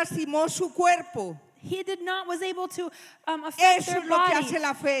les lastimó su cuerpo. He was able to affect Eso their es lo que body. hace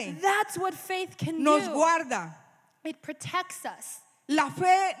la fe. That's what faith can Nos do. guarda. It protects us. La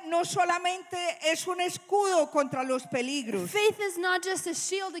fe no solamente es un escudo contra los peligros Faith is not just a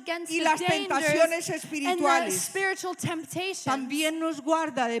shield against y the las dangers tentaciones and the espirituales, spiritual temptations. también nos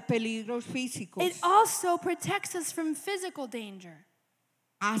guarda de peligros físicos. It also protects us from physical danger.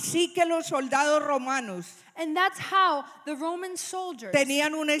 Así que los soldados romanos And that's how the Roman soldiers,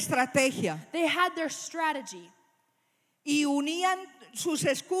 tenían una estrategia they had their strategy. y unían sus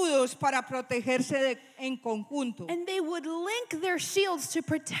escudos para protegerse en conjunto. And they would link their shields to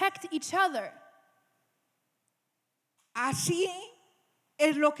protect each other. Así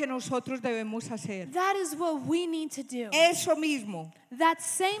es lo que nosotros debemos hacer. That is what we need to do. Eso mismo, That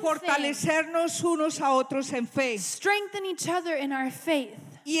same thing. fortalecernos unos a otros en fe Strengthen each other in our faith.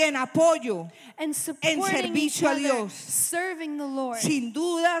 y en apoyo. And supporting each servicio a other, Dios. serving the Lord. Sin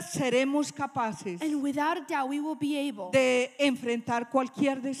duda seremos capaces And without a doubt, we will be able de enfrentar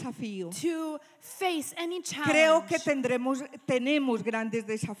cualquier desafío. to face any challenge. Creo que tenemos grandes I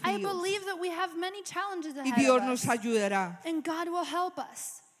desafíos believe that we have many challenges y ahead Dios of nos us. ayudará. And God will help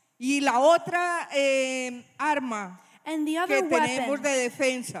us. Y la otra arma And the que other tenemos weapon de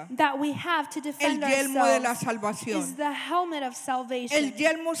defensa, that we have to el defend yelmo de la ourselves is salvación. the helmet of salvation. El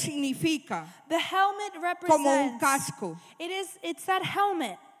yelmo significa The helmet como un represents, casco. it's that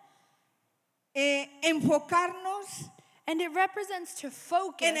helmet. Enfocarnos And it represents to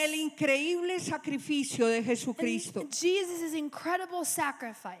focus en el increíble sacrificio de Jesucristo. in Jesus' incredible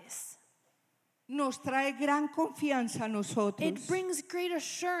sacrifice. Nos trae gran confianza a nosotros. It brings great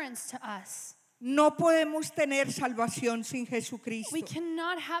assurance to us. No podemos tener salvación sin Jesucristo. We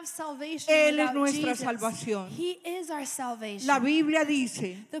cannot have salvation Él es without nuestra Jesus. salvación. He is our salvation. La Biblia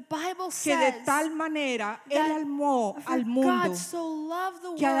dice The Bible que de says tal manera Él that amó for al mundo God so loved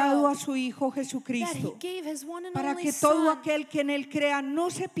the que ha dado a world su Hijo that He Jesucristo gave His one and para only que todo Son, aquel que en Él crea no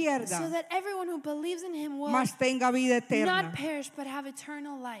se so pierda, that everyone who believes in Him will mas tenga vida not eterna. perish but have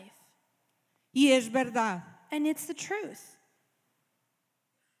eternal life. Y es verdad, And it's the truth.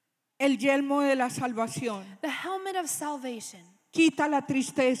 el yelmo de la salvación The helmet of salvation, quita la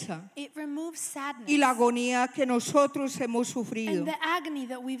tristeza it removes sadness y la agonía que nosotros hemos sufrido. and the agony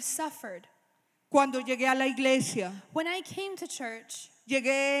that we've suffered. Cuando llegué a la iglesia, When I came to church,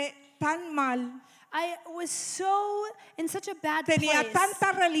 llegué tan mal, I was so in such a bad tenía place.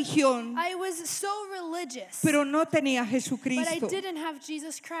 tanta religión, I was so religious, pero no tenía but I Jesucristo. didn't have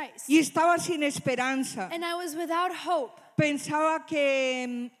Jesus Christ. Y estaba sin esperanza. And I was without hope. Pensaba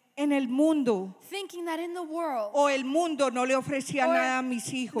que en el mundo, thinking that in the world, o el mundo no le ofrecía or nada a mis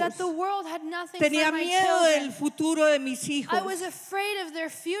hijos. that the world had nothing Tenía for my miedo del children. futuro de mis hijos, I was afraid of their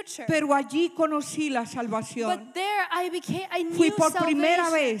future. pero allí conocí la salvación. But there I Fui knew por primera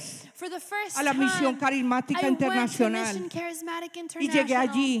salvation. vez For the first a la Misión time, Carismática I went to Internacional Mission Charismatic y llegué International,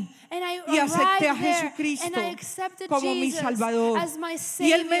 allí and I y acepté a arrived there, Jesucristo and I accepted como mi Jesus Salvador. as my Y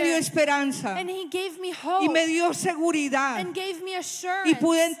Savior, Él me dio esperanza and He gave me hope y me dio seguridad and gave me assurance. y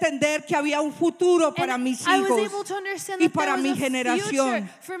pude entender que había un futuro para And mis I was able hijos to understand y that para there mi was a generación. future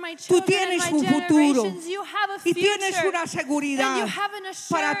for my Tú children and tienes my un futuro generations. You have a y future, tienes una and seguridad you have an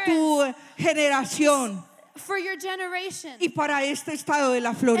para assurance tu generación for your generation y para este estado de la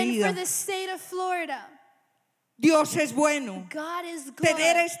and Florida. for the state of Florida. Dios es bueno. God is good.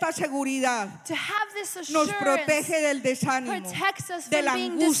 Tener esta seguridad To have this nos assurance protege del desánimo, protects us de from la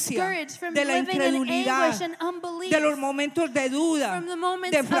being angustia, discouraged, from de la living in incredulidad, anguish and unbelief, de los momentos de duda, from the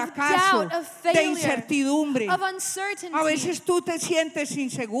moments de of fracaso, doubt, of de failure, incertidumbre. of uncertainty. A veces tú te sientes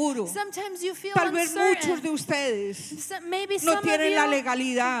inseguro. Sometimes you feel Tal vez uncertain. muchos de ustedes Maybe no some of tienen la you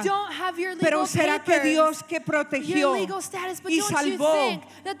legalidad, don't have your legal pero ¿será que papers, Dios que your protegió legal status, but y don't you salvó think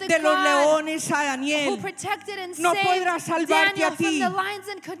that the de los God leones a who Daniel protected and no saved podrá salvarte Daniel a from ti the lions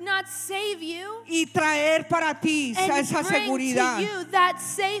and could not save you y traer para ti and esa bring seguridad? to you that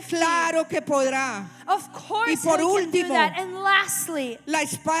safety? Claro que podrá. Of course Y por he can do último, that. And lastly, La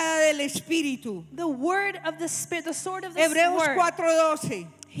espada del Espíritu. the word of the Spirit, the sword of the Hebreos word. 4:12.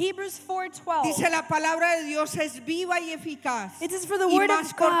 Hebrews 4:12. Dice la palabra de Dios es viva y eficaz It is for the y word más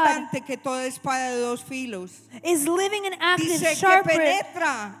of God cortante que toda espada de dos filos. is living and active, Dice que sharper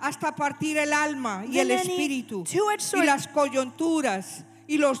penetra hasta partir el alma y el than any espíritu two-edged y sword. las coyunturas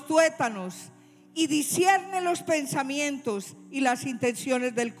y los tuétanos y discierne los pensamientos y las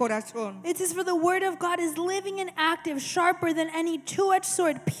intenciones del corazón. It is for the word of God is living and active, sharper than any two-edged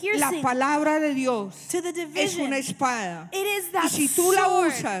sword, La piercing palabra de Dios to the es division. una espada. It is Y that si tú la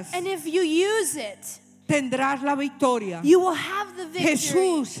sword, usas, and if you use it, tendrás la victoria. you will have the victory.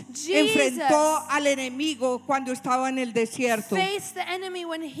 Jesús Jesus enfrentó al enemigo cuando estaba en el desierto faced the enemy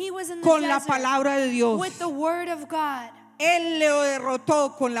when he was in the con la desert palabra de Dios. with the word of God. Él le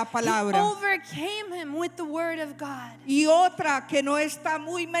derrotó con la He palabra. overcame him with the word of God. Y otra que no está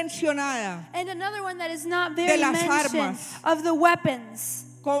muy mencionada And another one that is not de very las mentioned armas of the weapons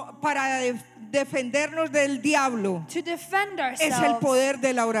para defendernos del diablo to defend es el ourselves poder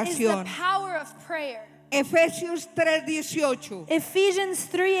de la is the oración. power of prayer. Efesios 3:18 Ephesians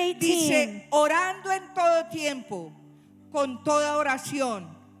 3:18 dice, orando en todo tiempo, con toda oración,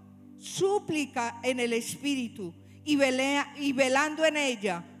 súplica en el Espíritu y velando en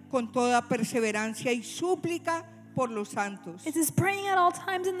ella con toda perseverancia y súplica por los santos. It says, praying at all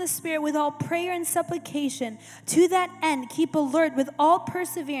times in the Spirit with all prayer and supplication. To that end, keep alert with all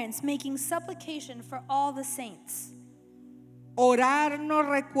perseverance, making supplication for all the saints. Orar nos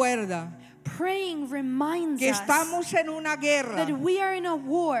recuerda Praying reminds que us estamos en una guerra that we are in a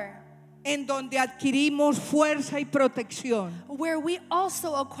war en donde adquirimos fuerza y protección where we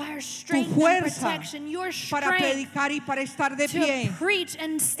also acquire strength and fuerza protection. Your para strength predicar y para estar de to pie. preach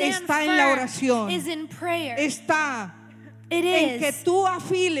and stand Está en la firm oración. is in prayer. Está It en que is. tú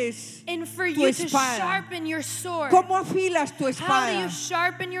afiles And for tu you to espada. sharpen your sword. ¿Cómo afilas tu How do espada? you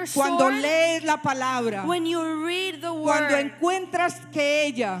sharpen your Cuando sword? lees la palabra, When you read the cuando word. encuentras que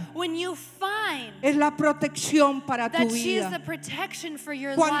ella When you find es la protección para tu that she is the vida. protection for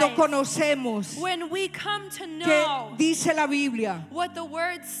your Cuando life. conocemos When we come to que know dice la Biblia, what the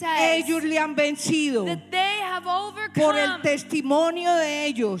word says, ellos le han vencido that they have por el overcome testimonio de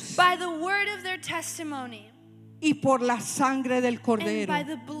ellos by the word of their testimony y por la sangre del and Cordero. by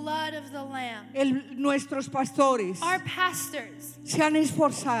the blood of the Lamb. Nuestros pastores Our pastors se han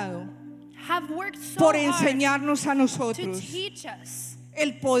esforzado have worked so por hard enseñarnos a to nosotros teach us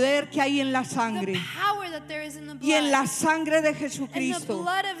el poder que hay en la the sangre. power that there is in the Y en la blood. sangre de And the Jesucristo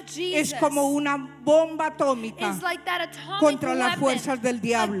blood of es Jesus como una bomba atómica is like that atomic contra las weapon fuerzas del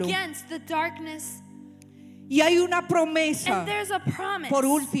diablo. against the darkness. Y hay una promesa, And there's a promise. por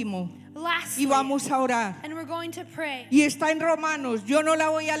último, Lastly, y vamos a orar. and we're going to pray. Y está en Romanos, yo no la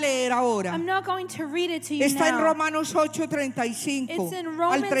voy a leer ahora. I'm not going to read it to you Está en now. Romanos 8:35 It's in al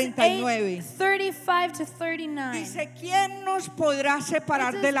Romans 39. 8:35 to 39. Dice, ¿quién nos podrá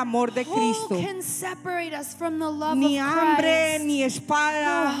separar It del says, amor de Cristo? Who can separate us from the love Ni of hambre, Christ? ni No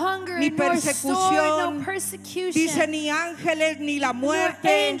espada, hunger, ni nor sword, persecución. no persecution, Dice, ni ángeles, ni la nor muerte,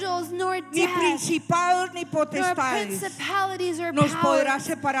 angels, nor ni death, principados, ni nor potestades principalities or nos podrá powers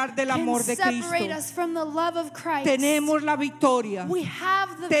separar del can amor de separate Cristo. us from the love of Christ. Tenemos la victoria. We have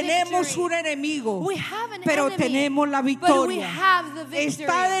the Tenemos victory. un enemigo, We have an pero enemy, tenemos la but we victoria. have the victory.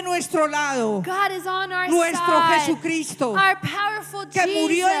 Está de nuestro lado God is on our nuestro side. Jesucristo, Our powerful que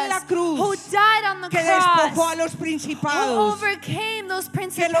murió en la Jesus, cruz, who died on the que despojó cross, a los who principados, overcame those que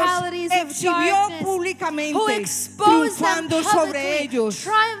los principalities of exhibió darkness, who públicamente, exposed them triunfando sobre publicly, ellos.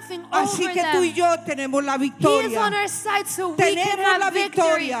 triumphing Así over que tú y them. yo tenemos la He is victoria. on our side, so we Tenemos can have la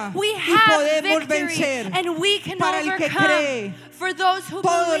victory. victoria We y have podemos victory, vencer. and we can Para el que overcome. cree, For those who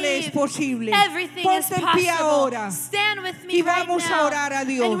todo le es believe, posible. everything is Ponte en pie possible. ahora Stand with me y right vamos now, a orar a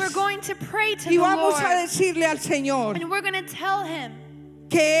Dios. and we're going to pray to Y the vamos Lord, a decirle al Señor and we're going to tell Him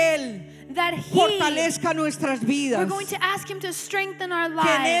que Él that He, fortalezca nuestras we're vidas, going to ask Him to strengthen our que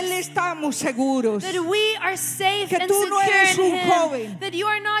en Él lives. estamos seguros, That we are safe que and tú no secure eres in un Him. joven, That you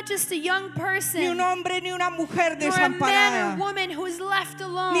are not just a young ni person, un hombre ni una mujer nor a man desamparada, or woman who is left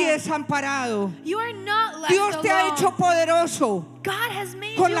alone. ni desamparado. You are not left Dios te ha alone. hecho poderoso God has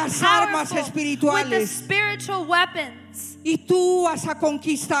made con you las armas powerful espirituales. with the spiritual weapons. y tú vas a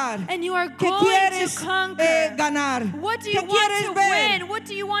conquistar. And you are ¿Qué going quieres to conquer. ganar? What do ¿Qué you want quieres to ver win? What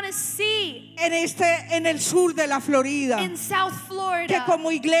do you want to see en el sur de la Florida? in South Que Florida? como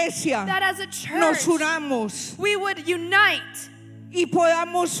iglesia That as a nos church unamos we would unite y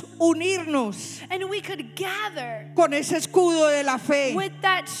podamos unirnos and we could gather con ese escudo de la fe with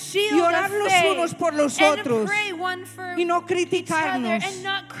that shield y orar of los faith unos por los and otros pray one for y no each other criticarnos, and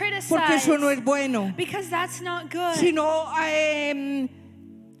not criticize, porque eso no es bueno, because that's not good, sino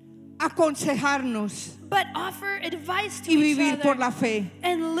aconsejarnos but offer advice to y each vivir other por la fe.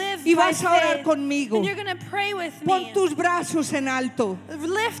 and live Y by vas a orar faith. conmigo. And you're going to pray with Pon me. tus brazos en alto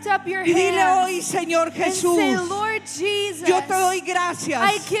Lift up your y dile hands hoy, Señor and Jesús, say, Lord Jesus, yo te doy gracias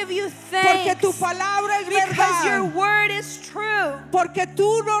I give you porque thanks tu palabra es because your verdad, word is true, porque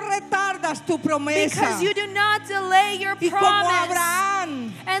tú no retardas tu promesa. because you do not delay your Y como promise.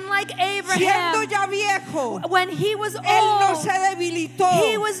 Abraham, And like siendo Abraham, ya viejo, when he was él no old, se debilitó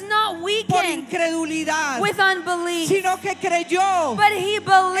he was not por weakened incredulidad, with unbelief, sino que creyó but he en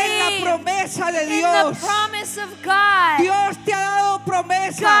la believed promesa de in the Dios. promise of God. Dios te ha dado God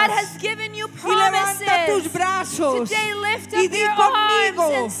promesas. has given you Y levanta tus promises. brazos Today lift y up di your conmigo,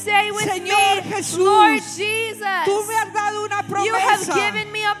 arms and say with Señor me, Jesús, Lord Jesus, tú me has dado una you have promesa.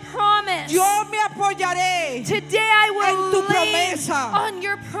 given me a promise. Yo me apoyaré Today I en will tu lean promesa. on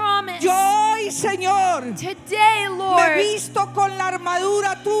your promise. Yo hoy, Señor, Today, me Lord, visto con la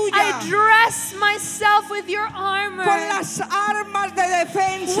armadura tuya, I dress myself with your armor, con las armas de with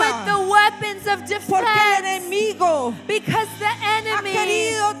defensa, the weapons of porque el defense, enemigo because the ha enemy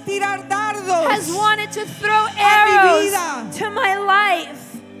querido tirar dardos, has wanted to throw mi arrows vida. to my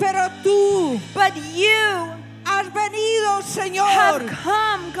life. pero tú But you has venido, have Señor,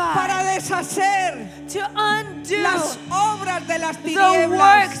 come, para God, deshacer to undo las obras de las the tinieblas.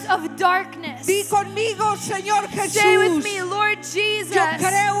 works of darkness. Di conmigo, Señor Say with Jesús, me, Lord Jesus, yo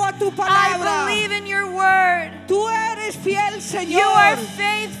creo a tu I palabra. believe in your word. Tú eres fiel, You are Señor,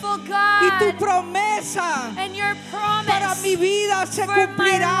 faithful, y tu God, promesa and your para mi promise vida se for my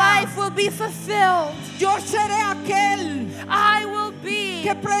cumplirá. life will be fulfilled. Yo seré aquel I will be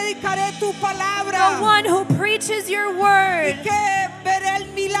que predicaré tu the palabra one who preaches your y word, que veré el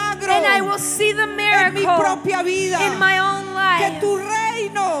milagro and I will see the en mi miracle propia vida. in my own Que life, tu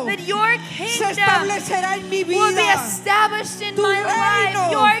reino that your se kingdom establecerá en mi will be vida. established in Tu my life.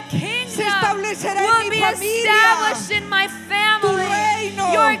 reino Your se kingdom establecerá en will mi be familia. established in my Tu family.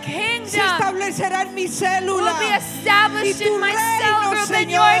 reino Your se kingdom establecerá en mi célula. will be established Y tu in my reino, cell group, and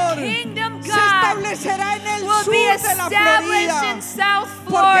Señor, your kingdom, se God, establecerá en el will sur be de la established Florida. in South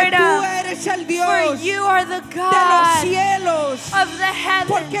Porque tú Florida. eres el For Dios you are the de los God cielos. of the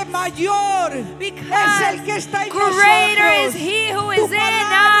Porque heavens. mayor es Because el que está en greater is nosotros. He who Tu is in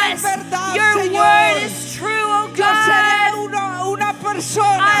palabra es us. verdad, Your Señor. word is true, O Yo seré God. una I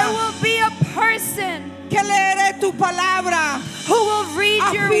persona will be a person que leeré tu palabra. who will read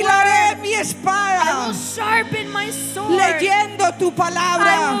your Afilaré word. mi I espada will sharpen my sword. leyendo tu I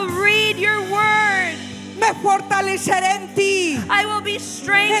palabra. will read your word. Me fortaleceré en ti. I will be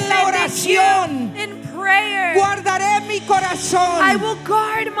strengthened En la oración. in you in prayer. Guardaré mi corazón I will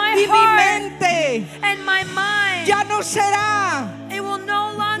guard my y mi heart mente. and my mind. Ya no será It will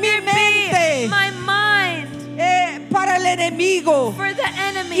no longer Mi mente. be my mind para el enemigo for the y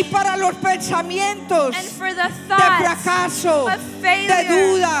enemy para los pensamientos and for the de thoughts fracaso, of de failure,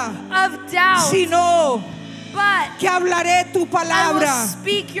 duda, of doubt, sino but que hablaré tu I will palabra,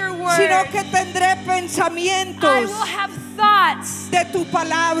 speak your word. sino que tendré I pensamientos will have thoughts de tu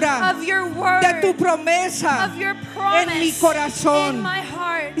palabra, of your word, de tu promesa of your promise en mi corazón. in my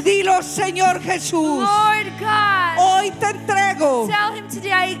heart. Dilo, Señor Jesús, Lord God, hoy te entrego tell him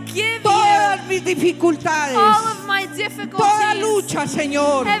today, I give todas you mis dificultades, all of my toda difficulties, lucha,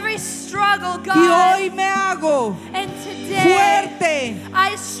 Señor. every struggle, Y God. hoy me hago And today, fuerte.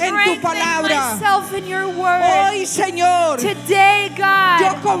 I strengthen palabra. myself in your word. Hoy, Señor, Today, yo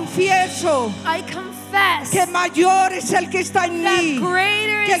God, confieso I confess que mayor es el que está en that mí,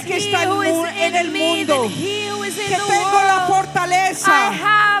 greater que is el que he está who is en el in me mundo, than he who is in que the tengo la world. I fortaleza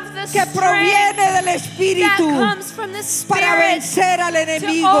have the que strength proviene del that Espíritu comes from the para Spirit vencer al to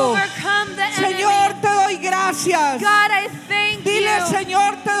enemigo. overcome the Señor, enemy. te doy gracias. God, I thank Dile, you.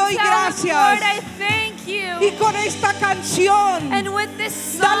 Señor, te doy Tell him, Lord, gracias. I thank Y you. con esta canción, And with this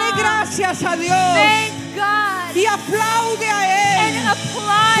song, dale gracias a Dios thank God y aplaude a and Él,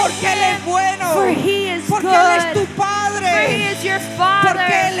 applaud porque Él es him, bueno, for he is porque Él es tu good, for he Padre, is your Father,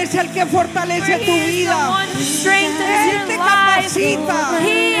 porque Él es el que for fortalece tu he is the vida. one who strengthens Él te your life. capacita.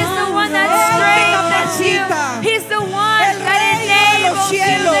 He is the one that Él te strengthens you. capacita. He's the one El that reino de los enables you.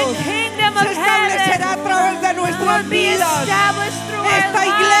 cielos The kingdom se of establecerá heaven a través de nuestras will be vidas. established through Esta our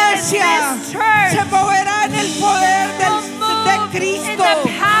lives. iglesia This church se moverá en el poder will move de in Cristo, the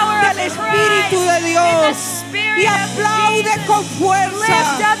power del of Espíritu Christ, de in the Dios. Spirit Y of aplaude Jesus. con fuerza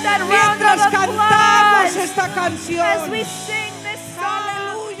Lift up that round mientras of cantamos applause esta as canción. we sing